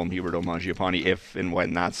for Lindholm, Huberdeau, Mangiapane, if and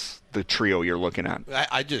when that's the trio you're looking at.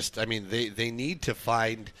 They need to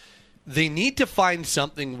find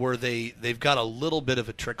something where they've got a little bit of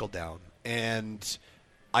a trickle down. And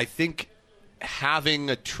I think having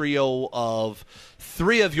a trio of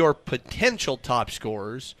 3 of your potential top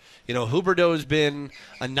scorers, Huberdeau has been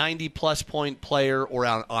a 90-plus point player, or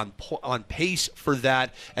on pace for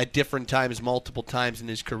that at different times, multiple times in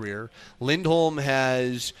his career. Lindholm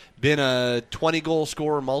has been a 20-goal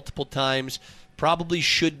scorer multiple times, probably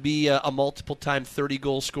should be a multiple-time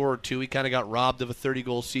 30-goal scorer, too. He kind of got robbed of a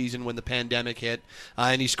 30-goal season when the pandemic hit,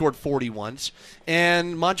 and he scored 40 once.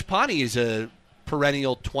 And Mangiapane is a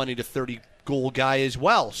perennial 20 to 30-goal guy as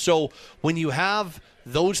well. So when you have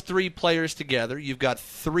those 3 players together, you've got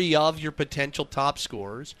 3 of your potential top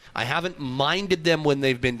scorers. I haven't minded them when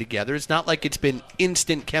they've been together. It's not like it's been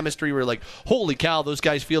instant chemistry where like, holy cow, those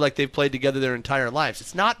guys feel like they've played together their entire lives.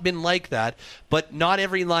 It's not been like that, but not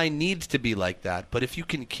every line needs to be like that. But if you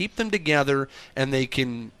can keep them together and they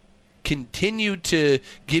can continue to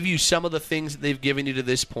give you some of the things that they've given you to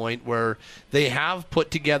this point, where they have put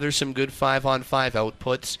together some good 5-on-5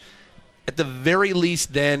 outputs, at the very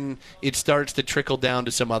least, then it starts to trickle down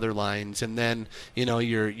to some other lines, and then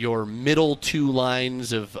your middle 2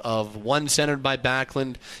 lines of one centered by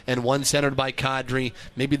Backlund and one centered by Kadri.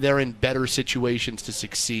 Maybe they're in better situations to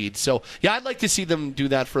succeed. So yeah, I'd like to see them do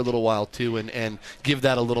that for a little while too, and give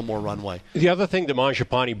that a little more runway. The other thing that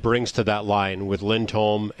Mangiapane brings to that line with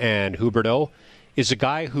Lindholm and Huberdeau is a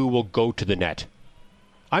guy who will go to the net.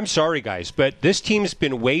 I'm sorry, guys, but this team's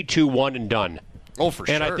been way too one and done. Oh, for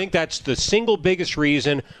sure. And I think that's the single biggest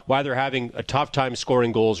reason why they're having a tough time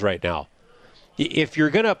scoring goals right now. If you're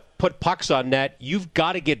going to put pucks on net, you've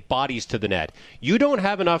got to get bodies to the net. You don't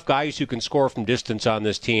have enough guys who can score from distance on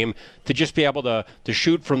this team to just be able to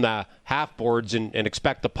shoot from the half boards and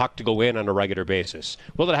expect the puck to go in on a regular basis.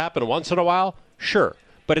 Will it happen once in a while? Sure.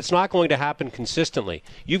 But it's not going to happen consistently.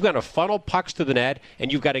 You've got to funnel pucks to the net,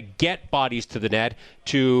 and you've got to get bodies to the net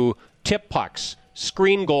to tip pucks,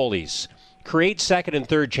 screen goalies, create second and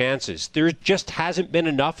third chances. There just hasn't been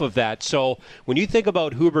enough of that. So when you think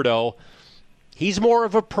about Huberdeau, he's more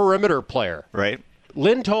of a perimeter player. Right.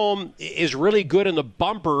 Lindholm is really good in the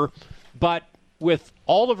bumper, but with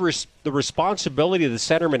all of the responsibility the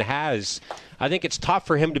centerman has, I think it's tough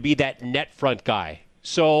for him to be that net front guy.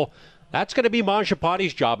 So That's going to be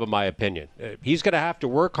Mangiapane's job, in my opinion. He's going to have to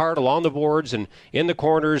work hard along the boards and in the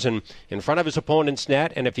corners and in front of his opponent's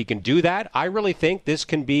net. And if he can do that, I really think this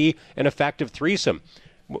can be an effective threesome.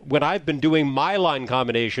 When I've been doing my line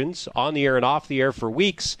combinations on the air and off the air for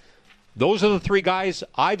weeks, those are the three guys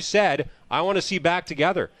I've said I want to see back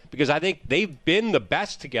together because I think they've been the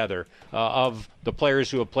best together of the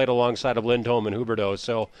players who have played alongside of Lindholm and Huberdeau.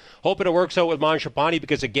 So hoping it works out with Mangiapane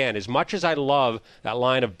because, again, as much as I love that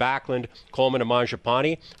line of Backlund, Coleman, and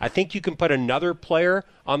Mangiapane, I think you can put another player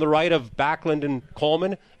on the right of Backlund and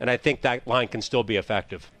Coleman, and I think that line can still be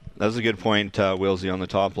effective. That's a good point, Wilsey, on the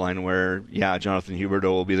top line where, Jonathan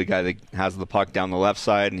Huberdeau will be the guy that has the puck down the left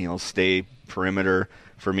side and he'll stay perimeter.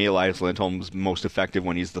 For me, Elias Lindholm's most effective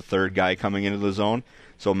when he's the third guy coming into the zone.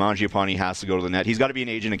 So Mangiapane has to go to the net. He's got to be an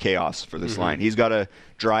agent of chaos for this line. He's got to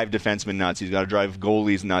drive defensemen nuts. He's got to drive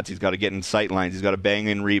goalies nuts. He's got to get in sight lines. He's got to bang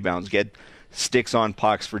in rebounds, get sticks on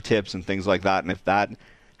pucks for tips and things like that. And if that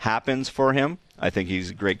happens for him, I think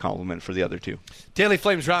he's a great compliment for the other two. Daily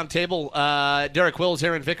Flames Roundtable. Derek Wills,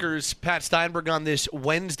 Aaron Vickers, Pat Steinberg on this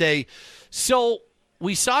Wednesday. So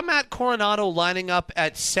we saw Matt Coronado lining up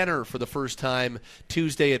at center for the first time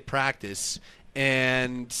Tuesday at practice,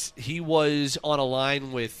 and he was on a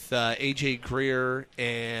line with A.J. Greer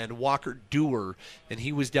and Walker Dewar, and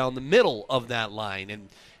he was down the middle of that line. And,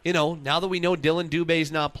 now that we know Dylan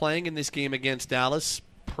Dubé's not playing in this game against Dallas,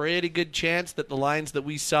 pretty good chance that the lines that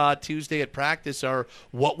we saw Tuesday at practice are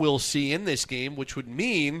what we'll see in this game, which would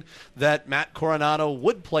mean that Matt Coronado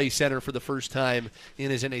would play center for the first time in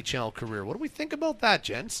his NHL career. What do we think about that,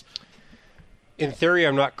 gents? In theory,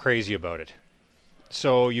 I'm not crazy about it.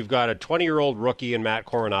 So you've got a 20-year-old rookie in Matt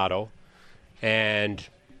Coronado, and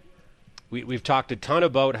we've talked a ton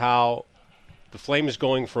about how the Flames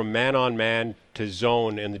going from man-on-man to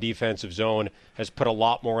zone in the defensive zone has put a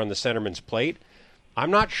lot more on the centerman's plate. I'm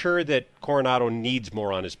not sure that Coronado needs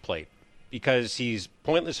more on his plate because he's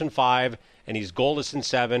pointless in 5 and he's goalless in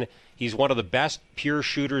 7. He's one of the best pure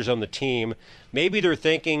shooters on the team. Maybe they're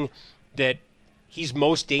thinking that he's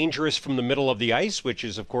most dangerous from the middle of the ice, which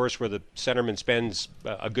is, of course, where the centerman spends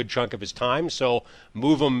a good chunk of his time. So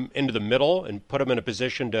move him into the middle and put him in a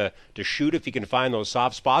position to shoot if he can find those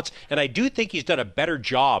soft spots. And I do think he's done a better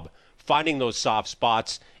job finding those soft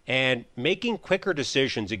spots and making quicker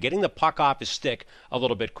decisions and getting the puck off his stick a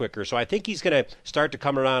little bit quicker. So I think he's going to start to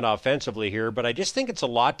come around offensively here, but I just think it's a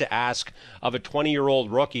lot to ask of a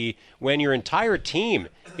 20-year-old rookie when your entire team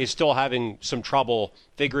is still having some trouble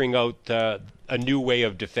figuring out a new way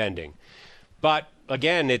of defending. But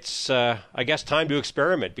again, it's, I guess, time to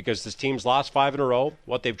experiment because this team's lost 5 in a row.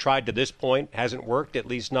 What they've tried to this point hasn't worked, at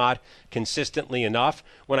least not consistently enough.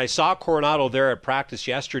 When I saw Coronado there at practice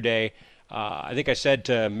yesterday, I think I said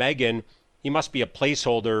to Megan, he must be a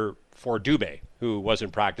placeholder for Dubé, who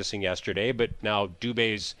wasn't practicing yesterday, but now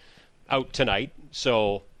Dubé's out tonight,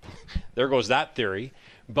 so there goes that theory.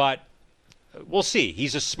 But we'll see.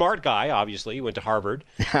 He's a smart guy, obviously. He went to Harvard,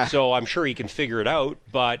 so I'm sure he can figure it out,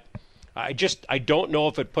 but I don't know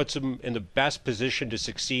if it puts him in the best position to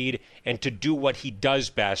succeed and to do what he does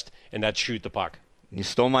best, and that's shoot the puck. You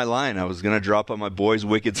stole my line. I was going to drop on my boy's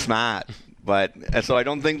wicked smart. But so I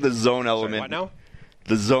don't think the zone element. Sorry, what now?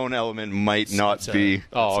 The zone element might not be.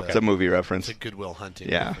 Okay. It's a movie reference. It's a Goodwill Hunting.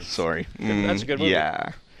 Yeah, reference. Sorry. That's a good movie.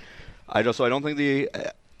 Yeah. I don't think the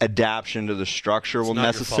adaptation to the structure will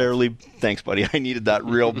necessarily. Thanks, buddy. I needed that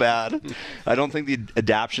real bad. I don't think the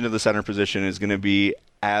adaptation to the center position is going to be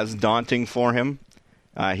as daunting for him.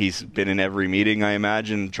 He's been in every meeting, I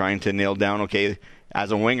imagine, trying to nail down. Okay, as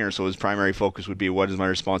a winger, so his primary focus would be what is my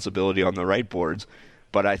responsibility on the right boards.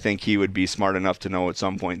 But I think he would be smart enough to know at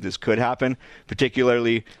some point this could happen,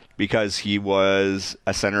 particularly because he was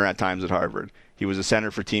a center at times at Harvard. He was a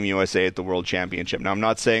center for Team USA at the World Championship. Now, I'm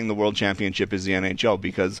not saying the World Championship is the NHL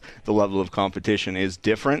because the level of competition is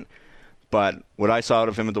different, but what I saw out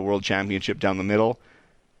of him at the World Championship down the middle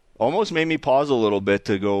almost made me pause a little bit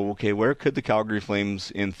to go, okay, where could the Calgary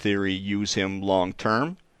Flames, in theory, use him long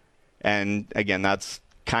term? And, again, that's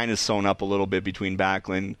kind of sewn up a little bit between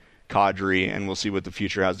Backlund, Kadri, and we'll see what the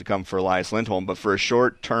future has to come for Elias Lindholm. But for a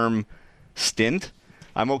short-term stint,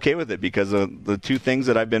 I'm okay with it because the two things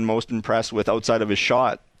that I've been most impressed with outside of his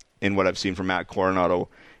shot in what I've seen from Matt Coronado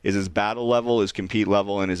is his battle level, his compete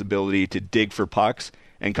level, and his ability to dig for pucks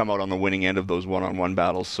and come out on the winning end of those one-on-one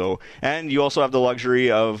battles. So, and you also have the luxury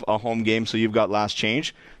of a home game, so you've got last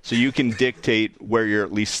change. So you can dictate where you're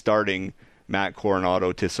at least starting Matt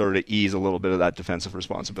Coronado to sort of ease a little bit of that defensive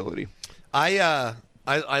responsibility. I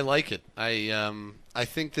like it. I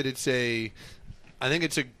think that it's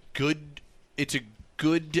a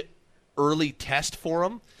good early test for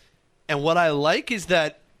him. And what I like is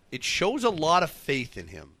that it shows a lot of faith in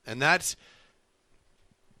him. And that's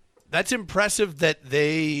impressive that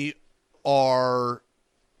they are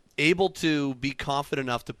able to be confident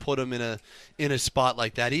enough to put him in a spot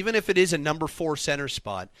like that. Even if it is a number 4 center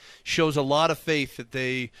spot, shows a lot of faith that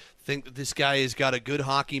they think that this guy has got a good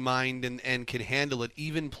hockey mind and can handle it,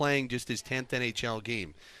 even playing just his 10th NHL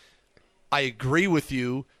game. I agree with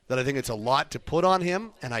you that I think it's a lot to put on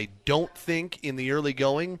him, and I don't think in the early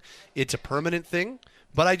going it's a permanent thing.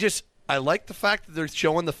 But I like the fact that they're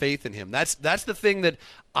showing the faith in him. That's the thing that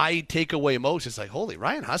I take away most. It's like, holy,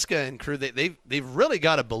 Ryan Huska and crew, they've really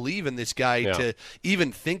got to believe in this guy to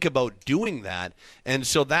even think about doing that. And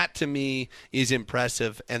so that to me is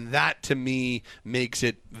impressive, and that to me makes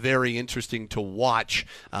it very interesting to watch.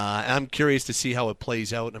 I'm curious to see how it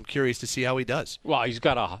plays out, and I'm curious to see how he does. Well, he's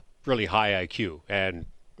got a really high IQ and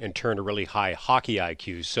in turn a really high hockey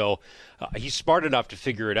IQ. So he's smart enough to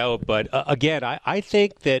figure it out. But again, I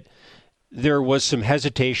think that there was some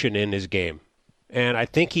hesitation in his game. And I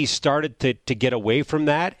think he started to get away from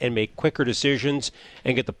that and make quicker decisions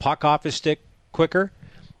and get the puck off his stick quicker.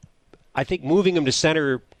 I think moving him to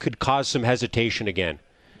center could cause some hesitation again.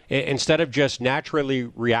 Instead of just naturally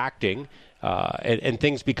reacting and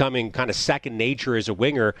things becoming kind of second nature as a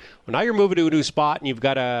winger, well, now you're moving to a new spot and you've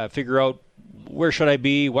got to figure out where should I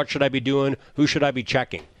be, what should I be doing, who should I be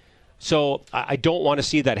checking. So I don't want to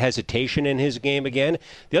see that hesitation in his game again.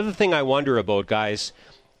 The other thing I wonder about, guys,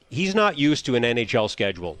 he's not used to an NHL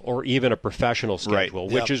schedule or even a professional schedule,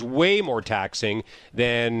 right. which is way more taxing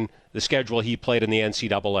than the schedule he played in the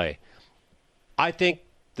NCAA. I think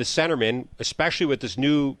the centerman, especially with this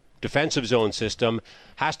new defensive zone system,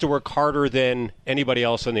 has to work harder than anybody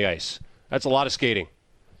else on the ice. That's a lot of skating.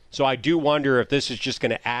 So I do wonder if this is just going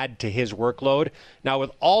to add to his workload. Now,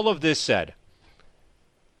 with all of this said,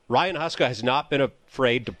 Ryan Huska has not been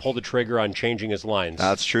afraid to pull the trigger on changing his lines.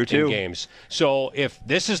 That's true, too. In games. So if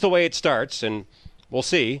this is the way it starts, and we'll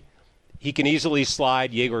see, he can easily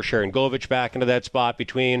slide Yegor Sharangovich back into that spot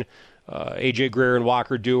between A.J. Greer and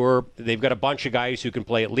Walker Dewar. They've got a bunch of guys who can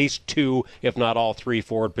play at least 2, if not all 3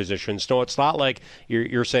 forward positions. So it's not like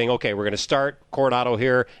you're saying, okay, we're going to start Coronado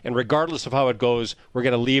here, and regardless of how it goes, we're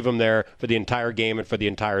going to leave him there for the entire game and for the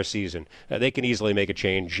entire season. They can easily make a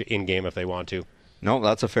change in-game if they want to. No,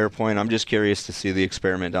 that's a fair point. I'm just curious to see the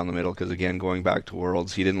experiment down the middle because, again, going back to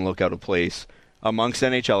Worlds, he didn't look out of place amongst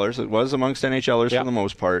NHLers. It was amongst NHLers for the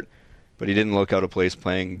most part, but he didn't look out of place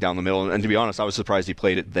playing down the middle. And to be honest, I was surprised he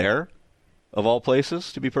played it there, of all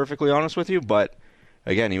places, to be perfectly honest with you. But,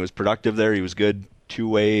 again, he was productive there. He was good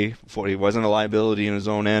two-way. He wasn't a liability in his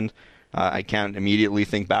own end. I can't immediately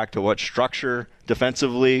think back to what structure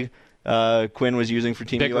defensively Quinn was using for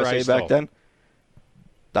Team Bigger USA ice, back though. then.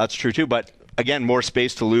 That's true, too. But again, more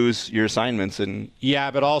space to lose your assignments.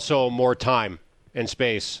 Yeah, but also more time and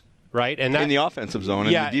space, right? And that, in the offensive zone.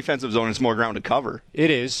 In the defensive zone, it's more ground to cover.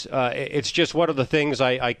 It is. It's just one of the things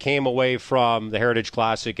I came away from the Heritage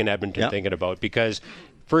Classic in Edmonton thinking about, because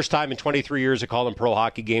first time in 23 years of calling pro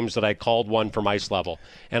hockey games that I called one from ice level.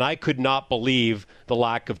 And I could not believe the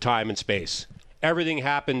lack of time and space. Everything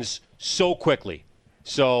happens so quickly.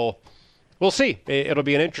 So we'll see. It'll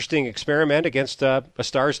be an interesting experiment against a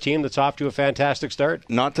Stars team that's off to a fantastic start.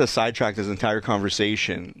 Not to sidetrack this entire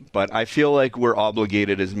conversation, but I feel like we're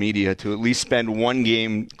obligated as media to at least spend one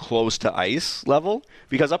game close to ice level,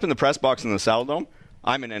 because up in the press box in the Saddle Dome,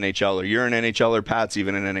 I'm an NHLer. You're an NHLer. Pat's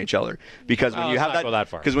even an NHLer. Because when you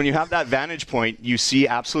have when you have that vantage point, you see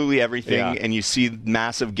absolutely everything, and you see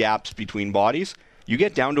massive gaps between bodies. You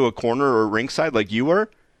get down to a corner or rinkside like you were,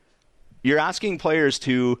 you're asking players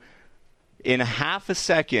to, in half a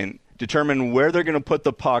second, determine where they're going to put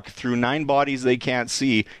the puck through 9 bodies they can't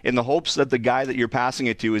see, in the hopes that the guy that you're passing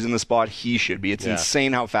it to is in the spot he should be. It's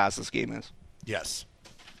insane how fast this game is. Yes,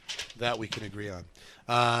 that we can agree on.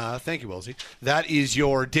 Thank you, Wilsey. That is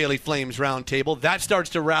your Daily Flames Roundtable. That starts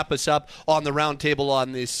to wrap us up on the Roundtable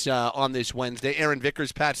on this Wednesday. Aaron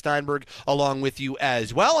Vickers, Pat Steinberg, along with you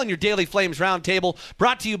as well. On your Daily Flames Roundtable,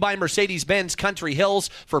 brought to you by Mercedes-Benz Country Hills.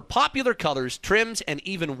 For popular colors, trims, and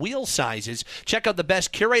even wheel sizes, check out the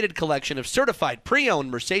best curated collection of certified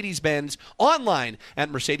pre-owned Mercedes-Benz online at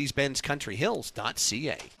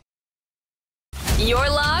mercedes-benzcountryhills.ca. You're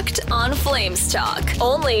locked on Flames Talk,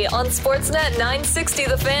 only on Sportsnet 960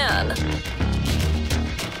 The Fan.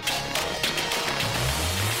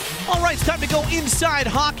 All right, it's time to go inside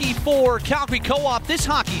hockey for Calgary Co-op this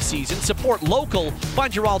hockey season. Support local.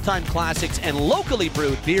 Find your all-time classics and locally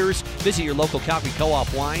brewed beers. Visit your local Calgary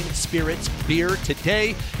Co-op wine, spirits, beer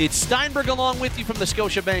today. It's Steinberg along with you from the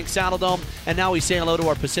Scotiabank Saddledome. And now we say hello to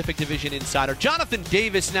our Pacific Division insider, Jonathan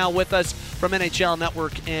Davis, now with us from NHL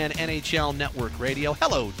Network and NHL Network Radio.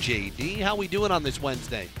 Hello, JD. How we doing on this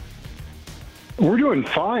Wednesday? We're doing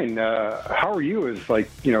fine. How are you?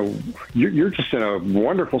 You're just in a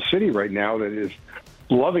wonderful city right now that is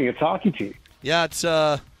loving its hockey team. Yeah, it's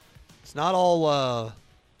not all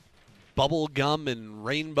bubble gum and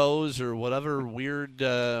rainbows or whatever weird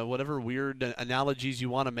analogies you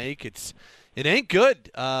want to make. It ain't good.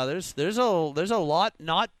 There's a lot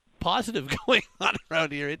not positive going on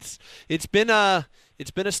around here. It's been a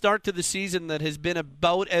start to the season that has been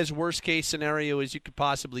about as worst case scenario as you could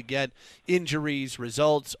possibly get. Injuries,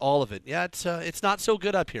 results, all of it. Yeah, it's not so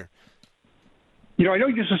good up here. I know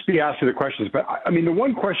you're supposed to be asking the questions, but I mean, the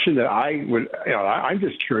one question that I'm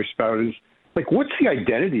just curious about is, what's the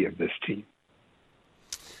identity of this team?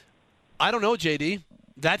 I don't know, JD.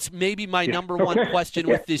 That's maybe my number one question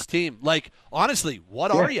with this team. Honestly,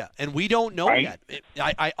 what are you? And we don't know yet.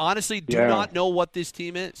 I honestly do not know what this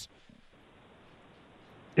team is.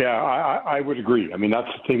 Yeah, I would agree. I mean, that's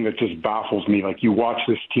the thing that just baffles me. You watch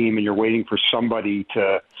this team and you're waiting for somebody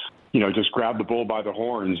to, just grab the bull by the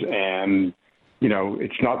horns. And,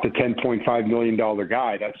 it's not the $10.5 million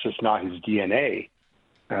guy. That's just not his DNA.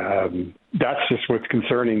 That's just what's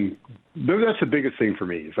concerning. That's the biggest thing for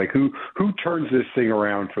me. It's who turns this thing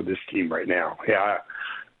around for this team right now? Yeah,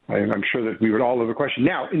 I'm sure that we would all have a question.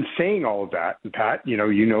 Now, in saying all of that, Pat, you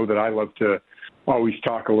know that I love to always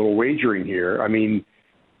talk a little wagering here. I mean,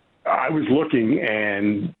 I was looking,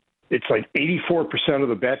 and it's 84% of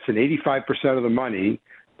the bets and 85% of the money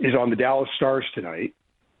is on the Dallas Stars tonight,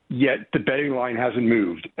 yet the betting line hasn't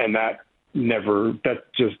moved, and that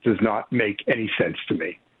just does not make any sense to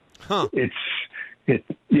me. Huh.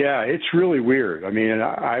 It's really weird. I mean,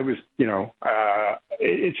 I was,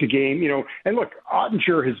 it's a game, and look,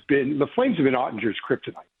 the Flames have been Ottinger's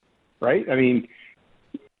kryptonite, right? I mean,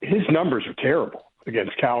 his numbers are terrible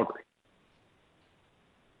against Calgary.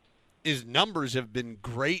 His numbers have been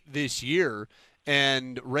great this year,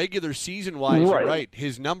 and regular season-wise, you're right.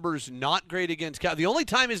 His numbers not great against Calgary. The only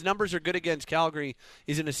time his numbers are good against Calgary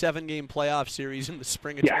is in a 7-game playoff series in the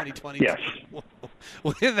spring of 2022. Yes.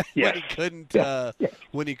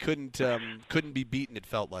 When he couldn't be beaten, it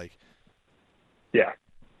felt like. Yeah.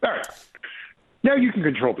 All right. Now you can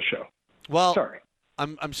control the show. Well, sorry.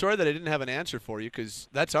 I'm sorry that I didn't have an answer for you, because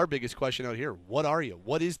that's our biggest question out here. What are you?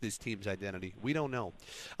 What is this team's identity? We don't know.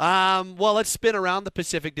 Well, let's spin around the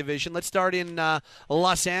Pacific Division. Let's start in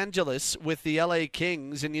Los Angeles with the LA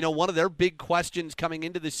Kings. And, one of their big questions coming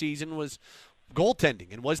into the season was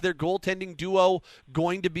goaltending. And was their goaltending duo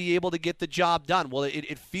going to be able to get the job done? Well,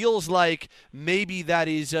 it feels like maybe that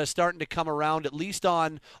is starting to come around, at least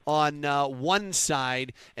on one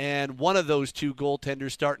side, and one of those two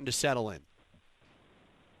goaltenders starting to settle in.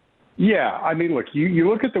 Yeah, I mean, look, you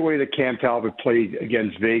look at the way that Cam Talbot played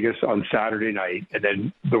against Vegas on Saturday night, and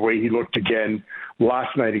then the way he looked again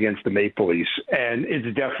last night against the Maple Leafs, and it's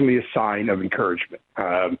definitely a sign of encouragement.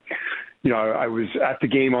 I was at the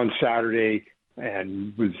game on Saturday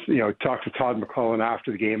and was, talked to Todd McClellan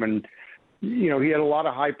after the game, and, he had a lot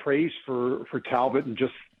of high praise for Talbot and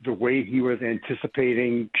just the way he was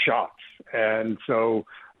anticipating shots and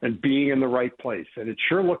being in the right place, and it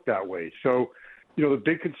sure looked that way. So, the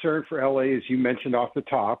big concern for LA, as you mentioned off the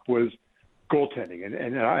top, was goaltending.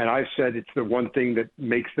 And I've said it's the one thing that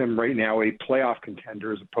makes them right now a playoff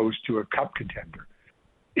contender as opposed to a cup contender.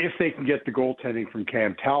 If they can get the goaltending from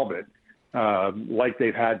Cam Talbot, like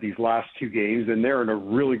they've had these last two games, then they're in a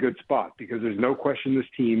really good spot, because there's no question this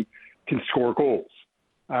team can score goals.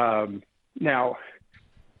 Now,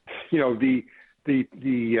 if you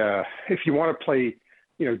want to play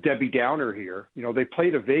Debbie Downer here, they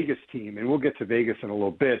played a Vegas team, and we'll get to Vegas in a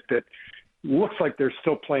little bit, that looks like they're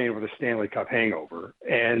still playing with a Stanley Cup hangover.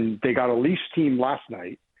 And they got a Leafs team last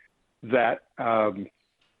night that, that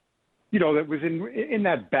was in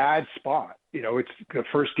that bad spot. It's the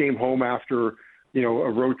first game home after, a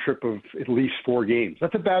road trip of at least 4 games.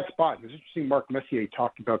 That's a bad spot. It was interesting. Mark Messier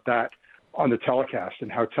talked about that on the telecast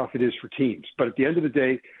and how tough it is for teams. But at the end of the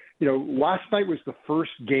day, last night was the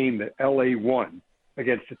first game that LA won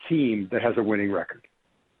against a team that has a winning record.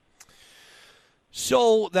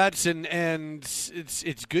 So that's and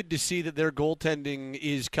it's good to see that their goaltending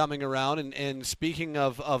is coming around. And speaking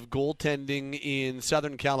of goaltending in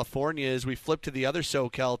Southern California, as we flip to the other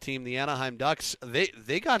SoCal team, the Anaheim Ducks,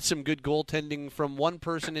 they got some good goaltending from one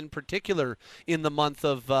person in particular in the month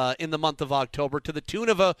of October, to the tune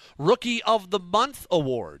of a Rookie of the Month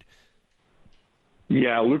award.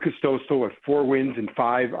 Yeah, Lucas Dostal with 4 wins and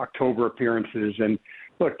 5 October appearances, and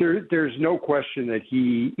look, there's no question that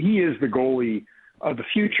he is the goalie of the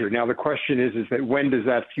future. Now the question is that when does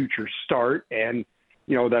that future start? And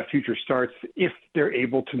that future starts if they're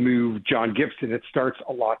able to move John Gibson. It starts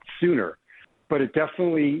a lot sooner. But it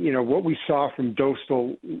definitely, what we saw from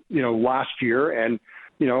Dostal, last year, and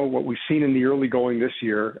what we've seen in the early going this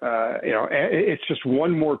year, it's just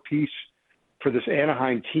one more piece for this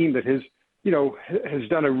Anaheim team that has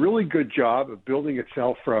done a really good job of building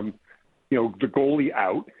itself from the goalie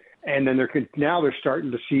out, and then they're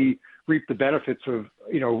starting to reap the benefits of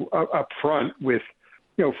up front with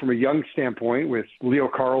from a young standpoint with Leo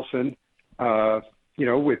Carlsson,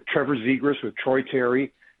 with Trevor Zegras, with Troy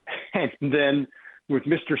Terry, and then with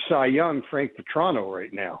Mr. Cy Young, Frank Petrano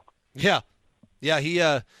right now. Yeah,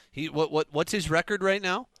 he what's his record right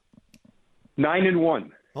now?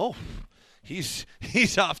 9-1. Oh.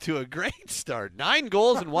 He's off to a great start. 9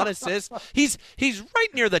 goals and 1 assist. He's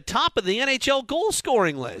right near the top of the NHL goal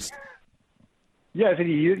scoring list. Yeah, I think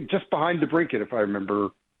he's just behind DeBrincat, if I remember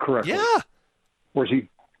correctly. Yeah. Or is he?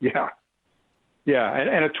 Yeah. Yeah,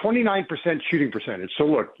 and a 29% shooting percentage. So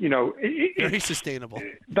look, very sustainable.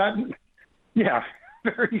 Yeah,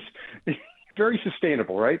 very, very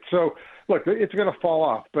sustainable, right? So look, it's going to fall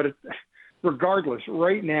off, but regardless,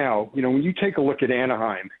 right now, when you take a look at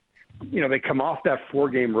Anaheim, they come off that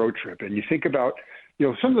 4-game road trip, and you think about,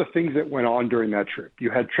 some of the things that went on during that trip. You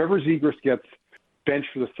had Trevor Zegras gets benched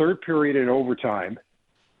for the 3rd period in overtime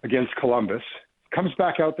against Columbus, comes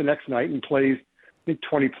back out the next night and plays, I think,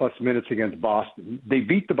 20-plus minutes against Boston. They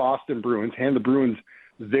beat the Boston Bruins, hand the Bruins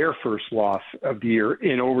their first loss of the year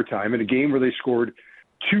in overtime in a game where they scored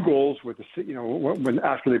 2 goals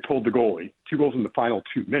after they pulled the goalie, 2 goals in the final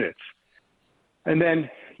 2 minutes. And then,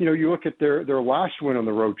 you look at their last win on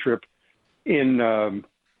the road trip in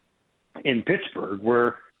Pittsburgh,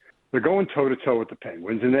 where they're going toe-to-toe with the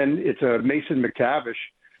Penguins, and then it's a Mason McTavish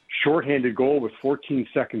shorthanded goal with 14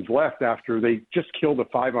 seconds left after they just killed a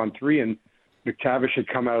 5-on-3, and McTavish had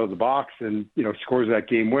come out of the box and, scores that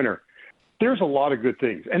game winner. There's a lot of good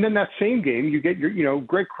things. And then that same game, you get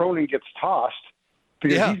Greg Cronin gets tossed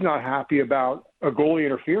because he's not happy about a goalie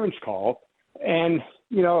interference call. And,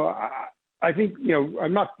 I think,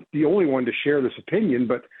 I'm not the only one to share this opinion,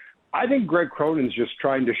 but I think Greg Cronin's just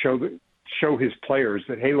trying to show his players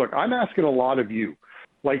that, hey, look, I'm asking a lot of you,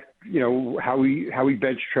 like, how he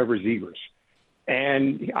benched Trevor Zegras.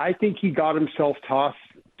 And I think he got himself tossed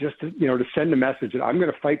just to send a message that I'm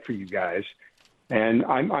going to fight for you guys. And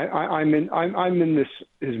I'm in this,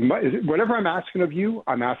 whatever I'm asking of you,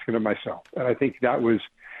 I'm asking of myself. And I think it'll be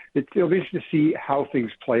interesting to see how things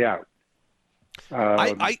play out.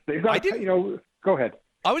 I didn't, go ahead.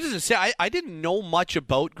 I was just going to say, I didn't know much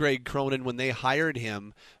about Greg Cronin when they hired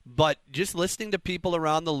him, but just listening to people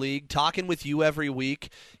around the league, talking with you every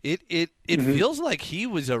week, it feels like he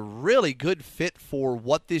was a really good fit for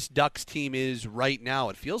what this Ducks team is right now.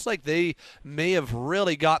 It feels like they may have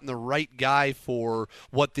really gotten the right guy for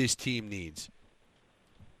what this team needs.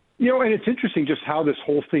 And it's interesting just how this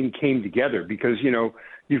whole thing came together because,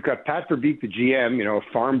 you've got Pat Verbeek, the GM,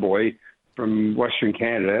 a farm boy from Western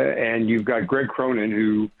Canada, and you've got Greg Cronin,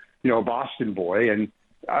 who, a Boston boy, and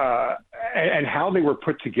how they were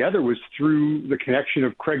put together was through the connection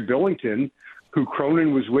of Craig Billington, who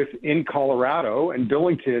Cronin was with in Colorado, and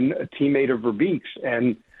Billington, a teammate of Verbeek's,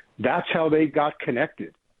 and that's how they got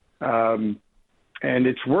connected. And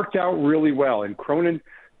it's worked out really well. And Cronin,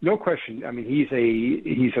 no question, I mean, he's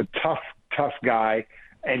a tough guy.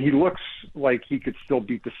 And he looks like he could still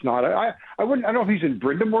beat the snot. I don't know if he's in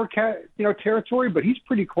Brindamore, territory, but he's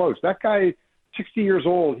pretty close. That guy, 60 years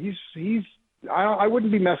old, I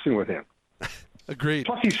wouldn't be messing with him. Agreed.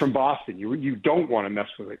 Plus, he's from Boston. You don't want to mess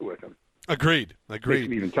with him. Agreed. Makes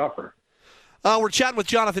him even tougher. We're chatting with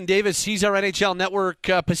Jonathan Davis. He's our NHL Network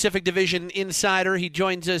Pacific Division insider. He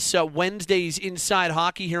joins us Wednesdays Inside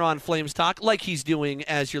Hockey here on Flames Talk, like he's doing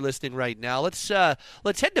as you're listening right now. Let's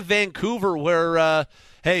head to Vancouver, where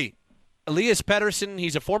Elias Pettersson,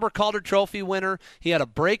 he's a former Calder Trophy winner. He had a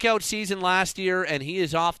breakout season last year, and he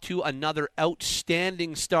is off to another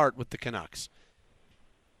outstanding start with the Canucks.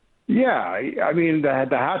 Yeah, I mean, the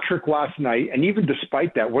hat trick last night, and even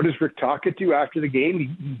despite that, what does Rick Tocchet do after the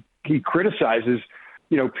game? He criticizes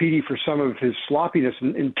Petey for some of his sloppiness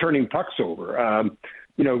in turning pucks over.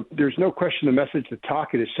 There's no question the message that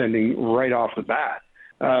Tocchet is sending right off the bat.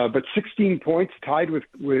 But 16 points, tied with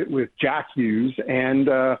Jack Hughes, and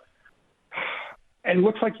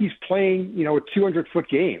looks like he's playing, a 200-foot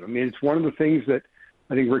game. I mean, it's one of the things that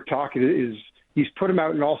I think Rick Tocchet is. He's put him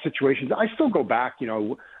out in all situations. I still go back.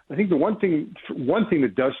 I think the one thing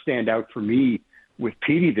that does stand out for me with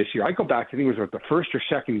Petey this year, I go back. I think it was the first or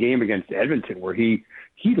second game against Edmonton where he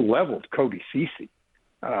leveled Cody Ceci.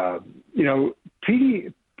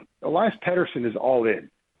 Petey, Elias Pettersson is all in,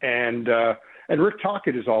 and Rick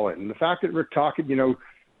Tocchet is all in. And the fact that Rick Tocchet,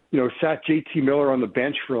 sat JT Miller on the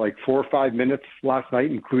bench for like 4 or 5 minutes last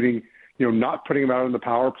night, including, not putting him out on the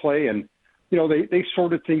power play. And, they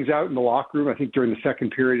sorted things out in the locker room, I think, during the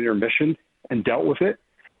second period intermission and dealt with it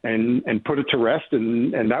and put it to rest.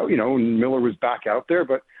 And that, and Miller was back out there.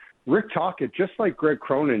 But Rick Tocchet, just like Greg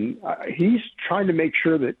Cronin, he's trying to make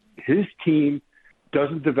sure that his team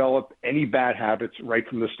doesn't develop any bad habits right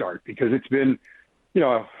from the start, because it's been,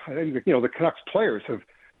 I think, the Canucks players have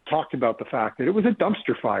talked about the fact that it was a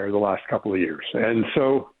dumpster fire the last couple of years. And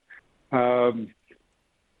so,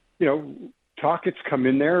 Tocchet's come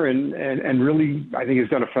in there and really, I think, has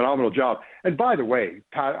done a phenomenal job. And by the way,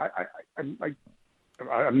 Pat, I'm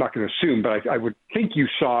not going to assume, but I would think you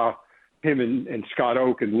saw him and Scott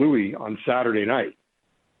Oak and Louis on Saturday night.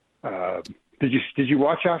 Did you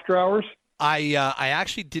watch After Hours? I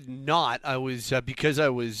actually did not. I was because I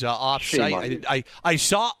was off site. I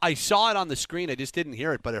saw it on the screen. I just didn't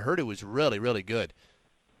hear it, but I heard it was really, really good.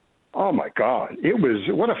 Oh my God! It was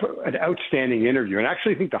an outstanding interview, and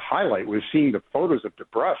actually, I think the highlight was seeing the photos of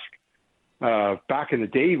DeBrusk back in the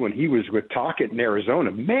day when he was with Tocchet in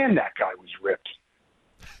Arizona. Man, that guy was ripped.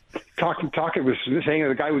 Tocchet was saying that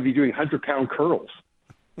the guy would be doing 100-pound curls.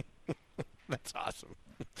 That's awesome.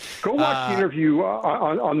 Go watch the interview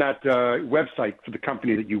on that website for the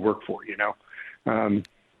company that you work for. I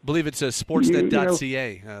believe it's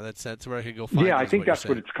sportsnet.ca. That's where I could go find it. Yeah, I think that's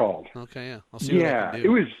what it's called. Okay, yeah. I'll see what I can do. It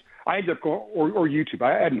was. I ended up going or YouTube.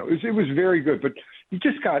 I don't know. It was very good, but you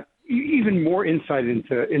just got even more insight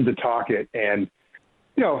into Tocchet, and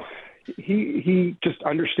he just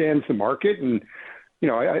understands the market, and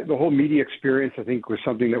the whole media experience, I think, was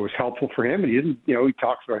something that was helpful for him. And he didn't, he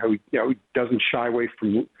talks about how he doesn't shy away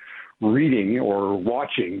from reading or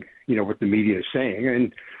watching, what the media is saying.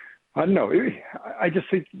 And I don't know. I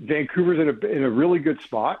just think Vancouver's in a really good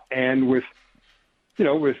spot, and with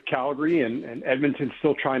Calgary and Edmonton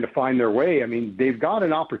still trying to find their way, I mean, they've got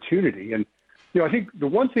an opportunity. And I think the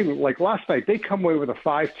one thing, like last night, they come away with a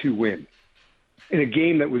 5-2 win in a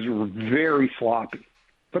game that was very sloppy.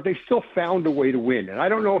 But they still found a way to win. And I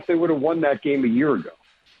don't know if they would have won that game a year ago.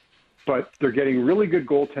 But they're getting really good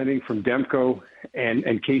goaltending from Demko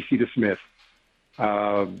and Casey DeSmith.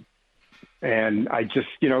 And I just,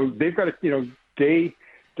 they've got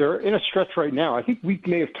they're in a stretch right now. I think we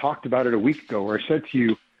may have talked about it a week ago where I said to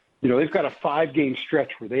you, they've got a 5-game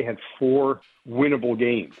stretch where they had 4 winnable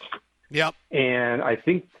games. Yep. And I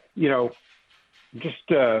think, I'm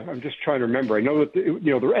just trying to remember. I know that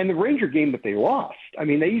the Ranger game that they lost. I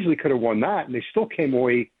mean, they easily could have won that, and they still came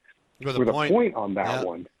away with a point on that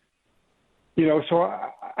one. So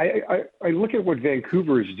I look at what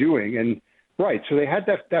Vancouver is doing, and right. So they had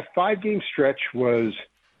that 5-game stretch was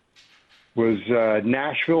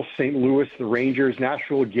Nashville, St. Louis, the Rangers,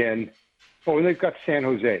 Nashville again. Oh, and they've got San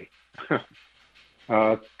Jose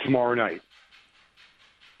tomorrow night.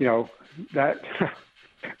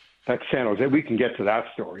 That's San Jose. We can get to that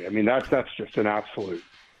story. I mean, that's just an absolute.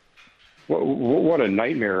 What a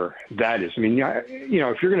nightmare that is. I mean,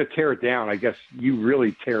 if you're going to tear it down, I guess you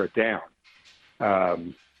really tear it down.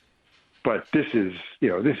 But this is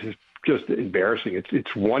just embarrassing.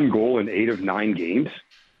 It's 1 goal in 8 of 9 games,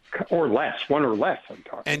 or less, 1 or less. I'm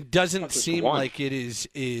talking. And doesn't seem like it is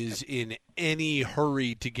in any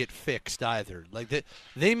hurry to get fixed either. Like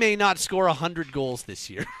they may not score 100 goals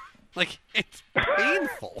this year. Like, it's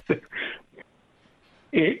painful.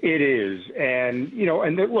 It is. And,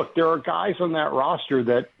 look, there are guys on that roster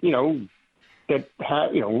that, you've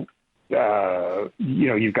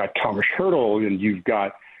got Thomas Hertl and you've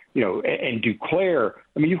got, and Duclair.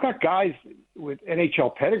 I mean, you've got guys with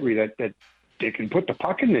NHL pedigree that they can put the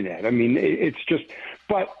puck in the net. I mean, it's just,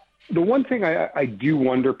 but the one thing I do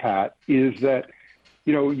wonder, Pat, is that,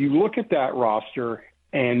 you look at that roster.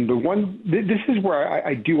 And this is where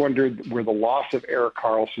I do wonder where the loss of Erik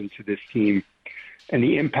Karlsson to this team and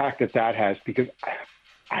the impact that has, because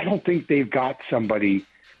I don't think they've got somebody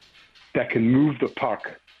that can move the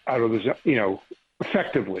puck out of the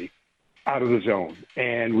effectively out of the zone.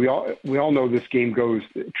 And we all know this game goes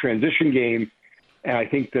transition game, And I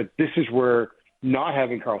think that this is where not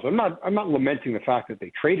having Karlsson, I'm not lamenting the fact that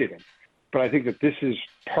they traded him, but I think that this is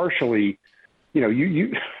partially, I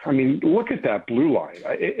mean, look at that blue line.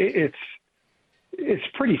 It's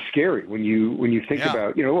pretty scary when you think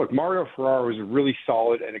about, look, Mario Ferraro is a really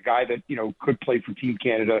solid and a guy that, could play for Team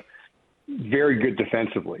Canada, very good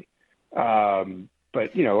defensively.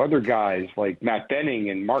 But, other guys like Matt Benning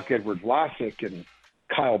and Mark-Edward Vlasic and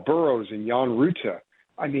Kyle Burrows and Jan Rutta,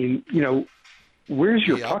 I mean, where's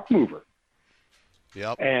your puck mover?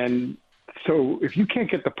 Yep. And so if you can't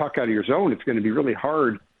get the puck out of your zone, it's going to be really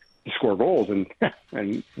hard to score goals.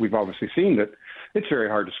 And we've obviously seen that it's very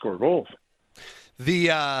hard to score goals.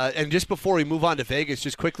 And just before we move on to Vegas,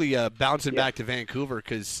 just quickly bouncing back to Vancouver,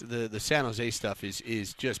 because the San Jose stuff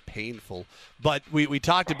is just painful. But we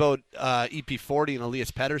talked about EP40 and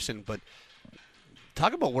Elias Pettersson, but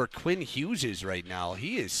talk about where Quinn Hughes is right now.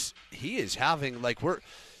 He is having, like,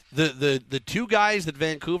 the two guys that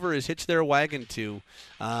Vancouver has hitched their wagon to,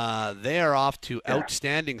 they are off to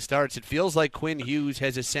outstanding starts. It feels like Quinn Hughes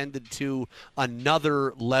has ascended to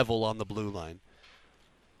another level on the blue line.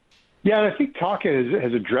 Yeah, and I think Taka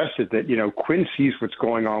has addressed it that, Quinn sees what's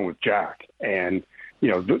going on with Jack. And,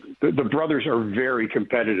 the brothers are very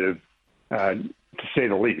competitive, to say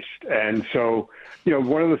the least. And so,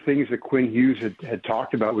 one of the things that Quinn Hughes had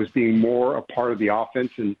talked about was being more a part of the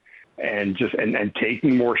offense and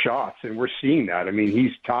taking more shots. And we're seeing that. I mean,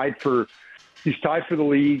 he's tied for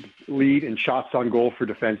the lead in shots on goal for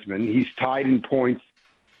defensemen. He's tied in points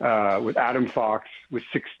with Adam Fox with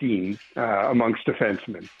 16 amongst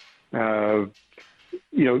defensemen. The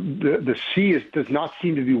C does not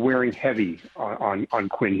seem to be wearing heavy on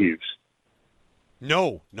Quinn Hughes.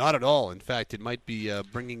 No, not at all. In fact, it might be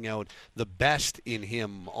bringing out the best in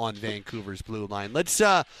him on Vancouver's blue line. Let's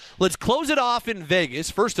close it off in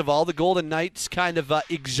Vegas. First of all, the Golden Knights kind of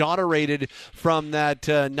exonerated from that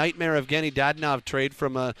nightmare Evgeny Dadonov trade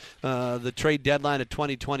from the trade deadline of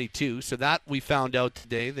 2022. So that we found out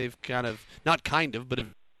today. They've but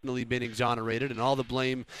been exonerated, and all the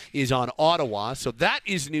blame is on Ottawa. So that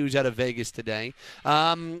is news out of Vegas today.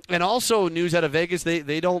 And also news out of Vegas,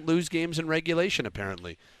 they don't lose games in regulation,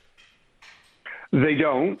 apparently. They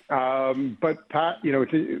don't. But, Pat,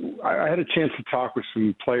 I had a chance to talk with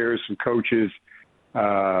some players, some coaches,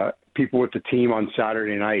 people with the team on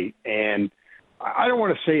Saturday night, and I don't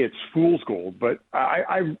want to say it's fool's gold, but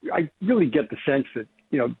I really get the sense that,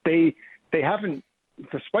 they haven't,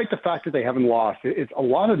 despite the fact that they haven't lost, a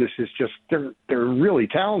lot of this is just they're really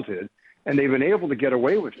talented, and they've been able to get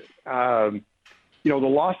away with it. The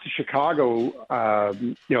loss to Chicago,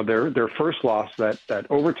 their first loss, that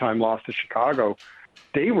overtime loss to Chicago,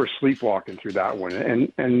 they were sleepwalking through that one.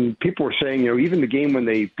 And people were saying, even the game when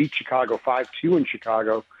they beat Chicago 5-2 in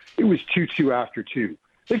Chicago, it was 2-2 after 2.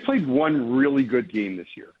 They played one really good game this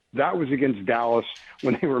year. That was against Dallas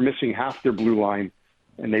when they were missing half their blue line.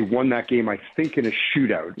 And they won that game, I think, in a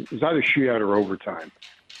shootout. It was either shootout or overtime.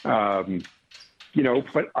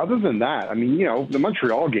 But other than that, I mean, the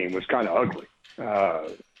Montreal game was kind of ugly.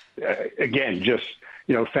 Again, just,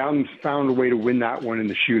 found a way to win that one in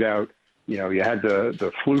the shootout. You had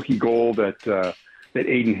the fluky goal that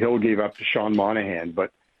Aiden Hill gave up to Sean Monahan.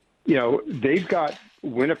 But, they've got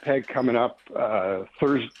Winnipeg coming up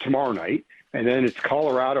tomorrow night, and then it's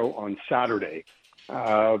Colorado on Saturday.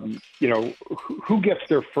 Who gets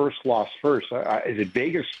their first loss first? Is it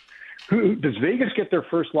Vegas? Does Vegas get their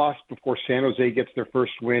first loss before San Jose gets their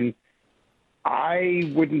first win? I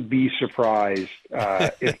wouldn't be surprised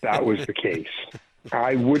if that was the case.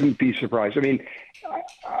 I wouldn't be surprised. I mean,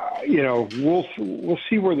 we'll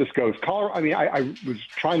see where this goes. I was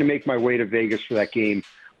trying to make my way to Vegas for that game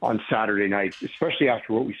on Saturday night, especially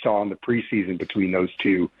after what we saw in the preseason between those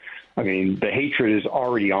two. I mean, the hatred is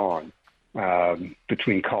already on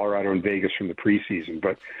between Colorado and Vegas from the preseason.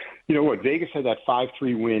 But you know what? Vegas had that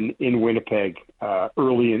 5-3 win in Winnipeg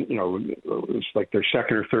early in, it was like their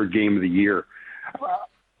second or third game of the year.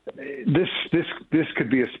 This could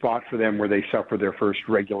be a spot for them where they suffer their first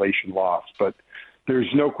regulation loss. But there's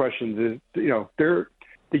no question that,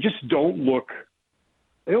 they just don't look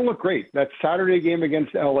great. That Saturday game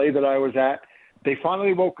against LA that I was at, they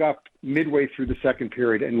finally woke up midway through the second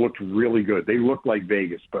period and looked really good. They looked like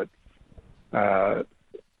Vegas, but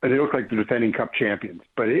they look like the defending Cup champions.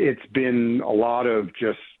 But it's been a lot of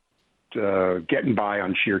just getting by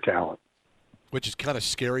on sheer talent. Which is kind of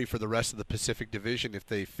scary for the rest of the Pacific Division if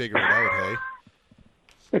they figure it out,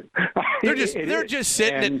 hey? They're just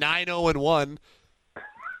sitting at 9-0-1.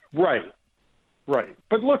 Right.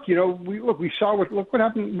 But look, we saw what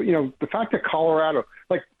happened. The fact that Colorado,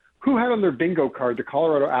 who had on their bingo card the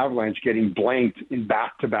Colorado Avalanche getting blanked in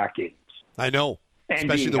back-to-back games? I know.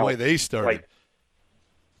 especially the way they started.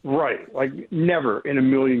 Like never in a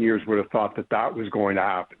million years would have thought that was going to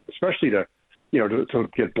happen, especially to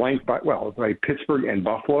get blanked by Pittsburgh and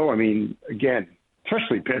Buffalo. I mean, again,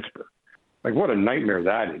 especially Pittsburgh. Like, what a nightmare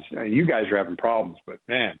that is. I mean, you guys are having problems, but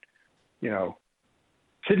man,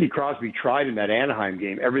 Sidney Crosby tried in that Anaheim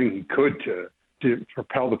game everything he could to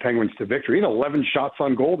propel the Penguins to victory. He had 11 shots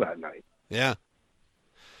on goal that night. Yeah.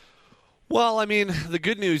 Well, I mean, the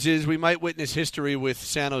good news is we might witness history with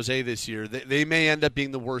San Jose this year. They may end up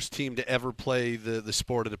being the worst team to ever play the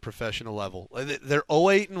sport at a professional level. They're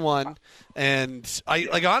 0-8-1, and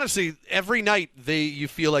honestly, every night you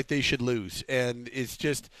feel like they should lose. And it's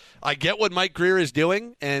just, I get what Mike Grier is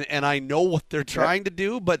doing, and I know what they're trying to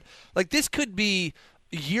do, but this could be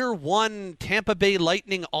year one Tampa Bay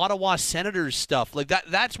Lightning, Ottawa Senators stuff.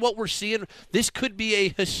 That's what we're seeing. This could be a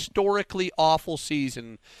historically awful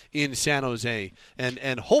season in San Jose.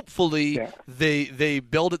 And hopefully they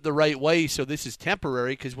build it the right way so this is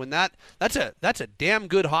temporary, because when that's a damn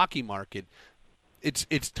good hockey market. It's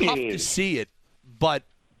tough to see it, but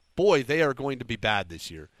boy, they are going to be bad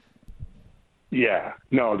this year. Yeah,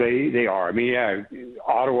 no, they are. I mean,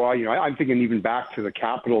 Ottawa, I'm thinking even back to the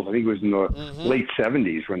Capitals. I think it was in the late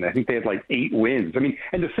 70s when I think they had 8 wins. I mean,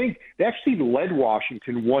 and to think they actually led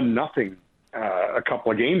Washington 1-0 a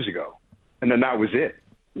couple of games ago, and then that was it.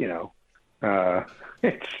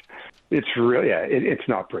 It's really, it's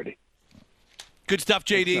not pretty. Good stuff,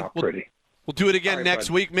 JD. It's not pretty. We'll do it again next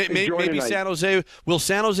week. Maybe San Jose. Will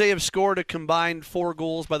San Jose have scored a combined 4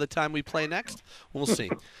 goals by the time we play next? We'll see.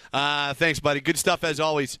 Thanks, buddy. Good stuff as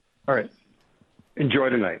always. All right. Enjoy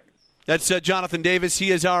tonight. That's Jonathan Davis. He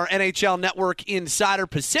is our NHL Network insider,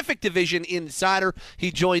 Pacific Division insider.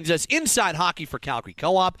 He joins us inside hockey for Calgary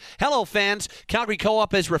Co-op. Hello, fans. Calgary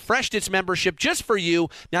Co-op has refreshed its membership just for you.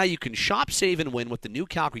 Now you can shop, save, and win with the new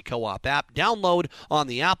Calgary Co-op app. Download on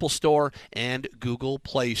the Apple Store and Google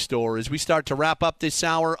Play Store. As we start to wrap up this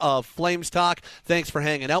hour of Flames Talk, thanks for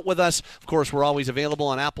hanging out with us. Of course, we're always available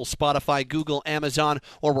on Apple, Spotify, Google, Amazon,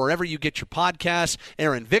 or wherever you get your podcasts.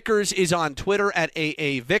 Aaron Vickers is on Twitter at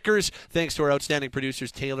AA Vickers. Thanks to our outstanding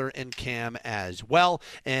producers, Taylor and Cam, as well.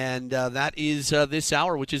 And that is this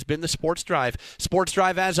hour, which has been the Sports Drive. Sports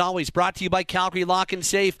Drive, as always, brought to you by Calgary Lock and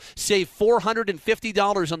Safe. Save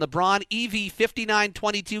 $450 on the Braun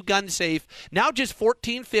EV5922 gun safe. Now just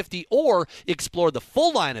 $1,450, or explore the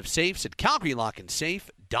full line of safes at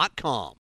calgarylockandsafe.com.